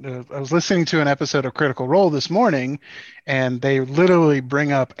listening to an episode of Critical Role this morning, and they literally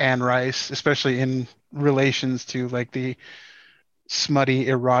bring up Anne Rice, especially in relations to like the smutty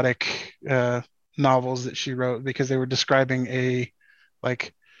erotic novels that she wrote, because they were describing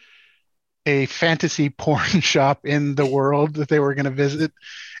like a fantasy porn shop in the world that they were going to visit,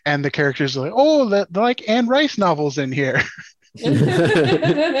 and the characters are like, oh, that like Anne Rice novels in here.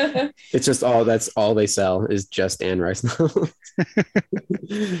 It's just that's all they sell is just Anne Rice novels.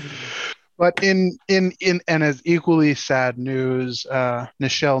 But in and as equally sad news,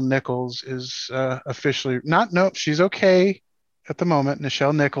 Nichelle Nichols is officially not. No, she's okay at the moment.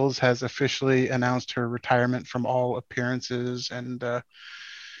 Nichelle Nichols has officially announced her retirement from all appearances and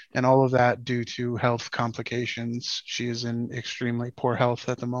all of that due to health complications. She is in extremely poor health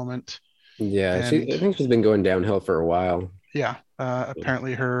at the moment. Yeah, I And think she's been going downhill for a while. yeah,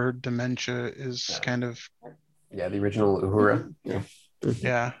 apparently her dementia is kind of Yeah, the original Uhura. Yeah.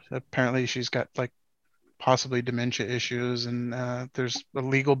 yeah. Apparently she's got like possibly dementia issues, and there's a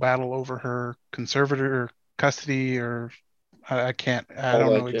legal battle over her conservator or custody, or I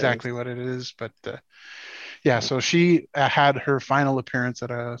don't know exactly what it is, but yeah. So she had her final appearance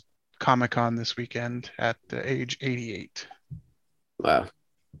at a Comic-Con this weekend at age 88. Wow.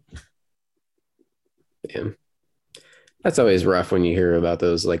 Damn. That's always rough when you hear about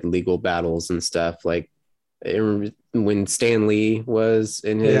those like legal battles and stuff. Like when Stan Lee was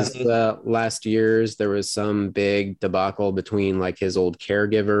in his last years, there was some big debacle between like his old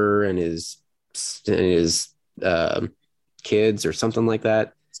caregiver and his kids or something like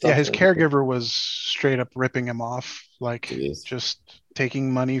that. Yeah, his caregiver was straight up ripping him off, like just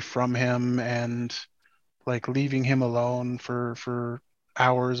taking money from him and like leaving him alone for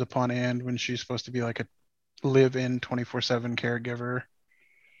hours upon end when she's supposed to be like a live-in 24/7 caregiver.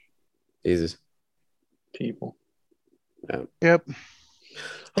 Jesus. People. Yeah. Yep.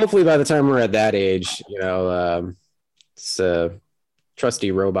 Hopefully by the time we're at that age,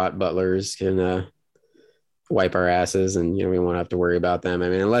 trusty robot butlers can wipe our asses, and we won't have to worry about them. I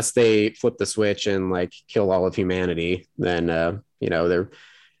mean, unless they flip the switch and like kill all of humanity, then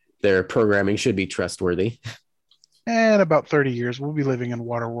their programming should be trustworthy. And about 30 years, we'll be living in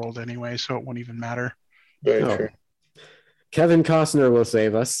Waterworld anyway, so it won't even matter. Very true. Kevin Costner will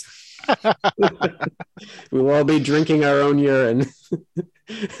save us. We will all be drinking our own urine.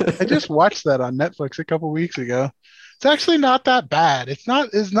 I just watched that on Netflix a couple weeks ago. It's actually not that bad. It's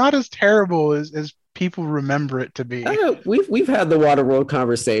not as terrible as people remember it to be. We've had the Waterworld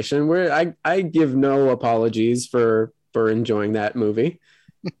conversation where I give no apologies for enjoying that movie.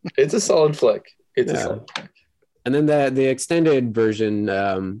 It's a solid flick. It's a solid flick. And then the extended version,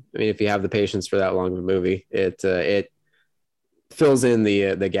 I mean, if you have the patience for that long of a movie, it fills in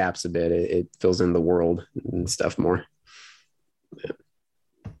the gaps a bit. It fills in the world and stuff more. Yeah.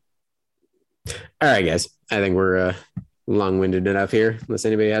 All right, guys. I think we're long-winded enough here. Unless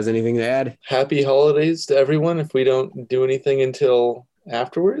anybody has anything to add. Happy holidays to everyone. If we don't do anything until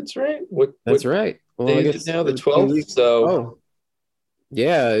afterwards, right? That's right. Well, I guess now the 12th. So.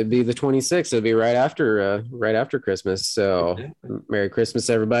 Yeah, it'd be the 26th. It'd be right after Christmas. So Merry Christmas,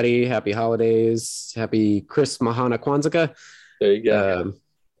 everybody. Happy holidays. Happy Chris Mahana Kwanzaa. There you go.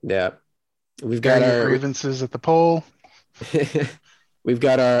 Yeah. We've got our grievances at the poll. We've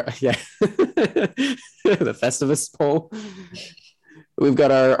got our the Festivus poll. We've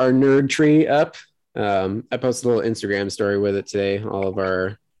got our nerd tree up. I posted a little Instagram story with it today. All of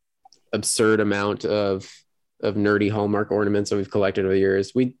our absurd amount of nerdy Hallmark ornaments that we've collected over the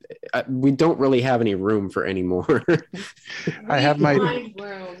years. We don't really have any room for any more. I have my room.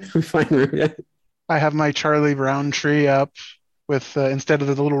 I have my Charlie Brown tree up with instead of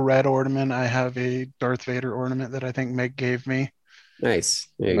the little red ornament, I have a Darth Vader ornament that I think Meg gave me. Nice.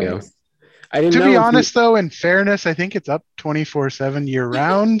 There you go. To be honest, though, in fairness, I think it's up 24/7 year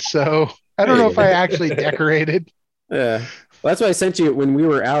round. So I don't know if I actually decorated. Yeah. Well, that's why I sent you when we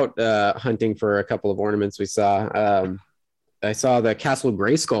were out hunting for a couple of ornaments we saw. I saw the Castle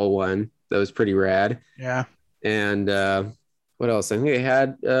Grayskull one. That was pretty rad. Yeah. And what else? I think they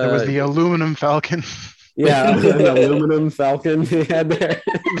had... there was the aluminum falcon. Yeah, an aluminum falcon they had there.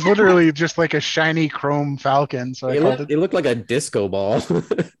 It was literally just like a shiny chrome falcon. So it looked like a disco ball.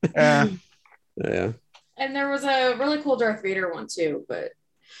 Yeah. Yeah. And there was a really cool Darth Vader one too, but...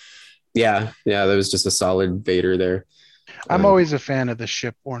 Yeah, there was just a solid Vader there. I'm always a fan of the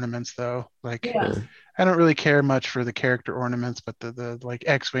ship ornaments, though. Like, I don't really care much for the character ornaments, but the like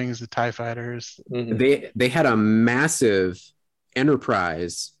X-wings, the TIE fighters. Mm-hmm. They had a massive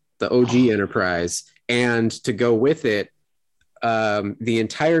Enterprise, the OG Enterprise, and to go with it, the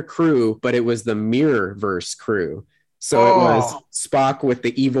entire crew, but it was the Mirrorverse crew. So it was Spock with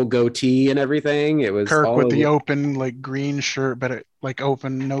the evil goatee and everything. It was Kirk with the open like green shirt, but it like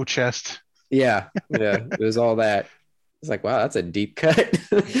open, no chest. Yeah, it was all that. It's like, wow, that's a deep cut.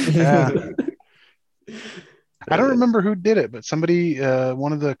 Yeah. I don't remember who did it, but somebody,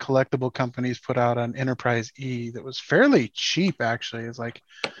 one of the collectible companies put out an Enterprise E that was fairly cheap, actually. It's like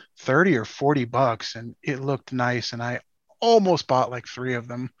 30 or $40, and it looked nice, and I almost bought like 3 of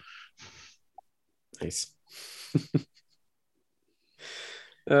them. Nice.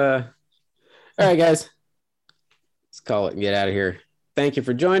 All right, guys. Let's call it and get out of here. Thank you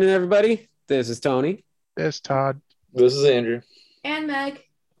for joining, everybody. This is Tony. This is Todd. This is Andrew. And Meg.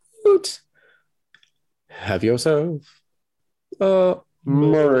 Hoot. Have yourself a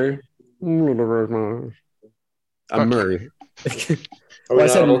Murray. A Murray. Well, I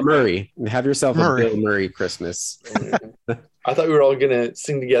said Murray. Have yourself a Bill Murray Christmas. I thought we were all gonna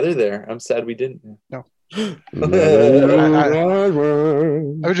sing together there. I'm sad we didn't. No. I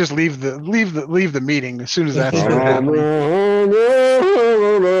would just leave the meeting as soon as that started happening.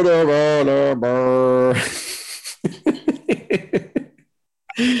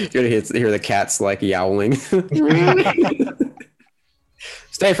 You're gonna hear the cats like yowling.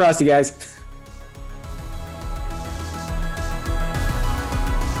 Stay frosty, guys.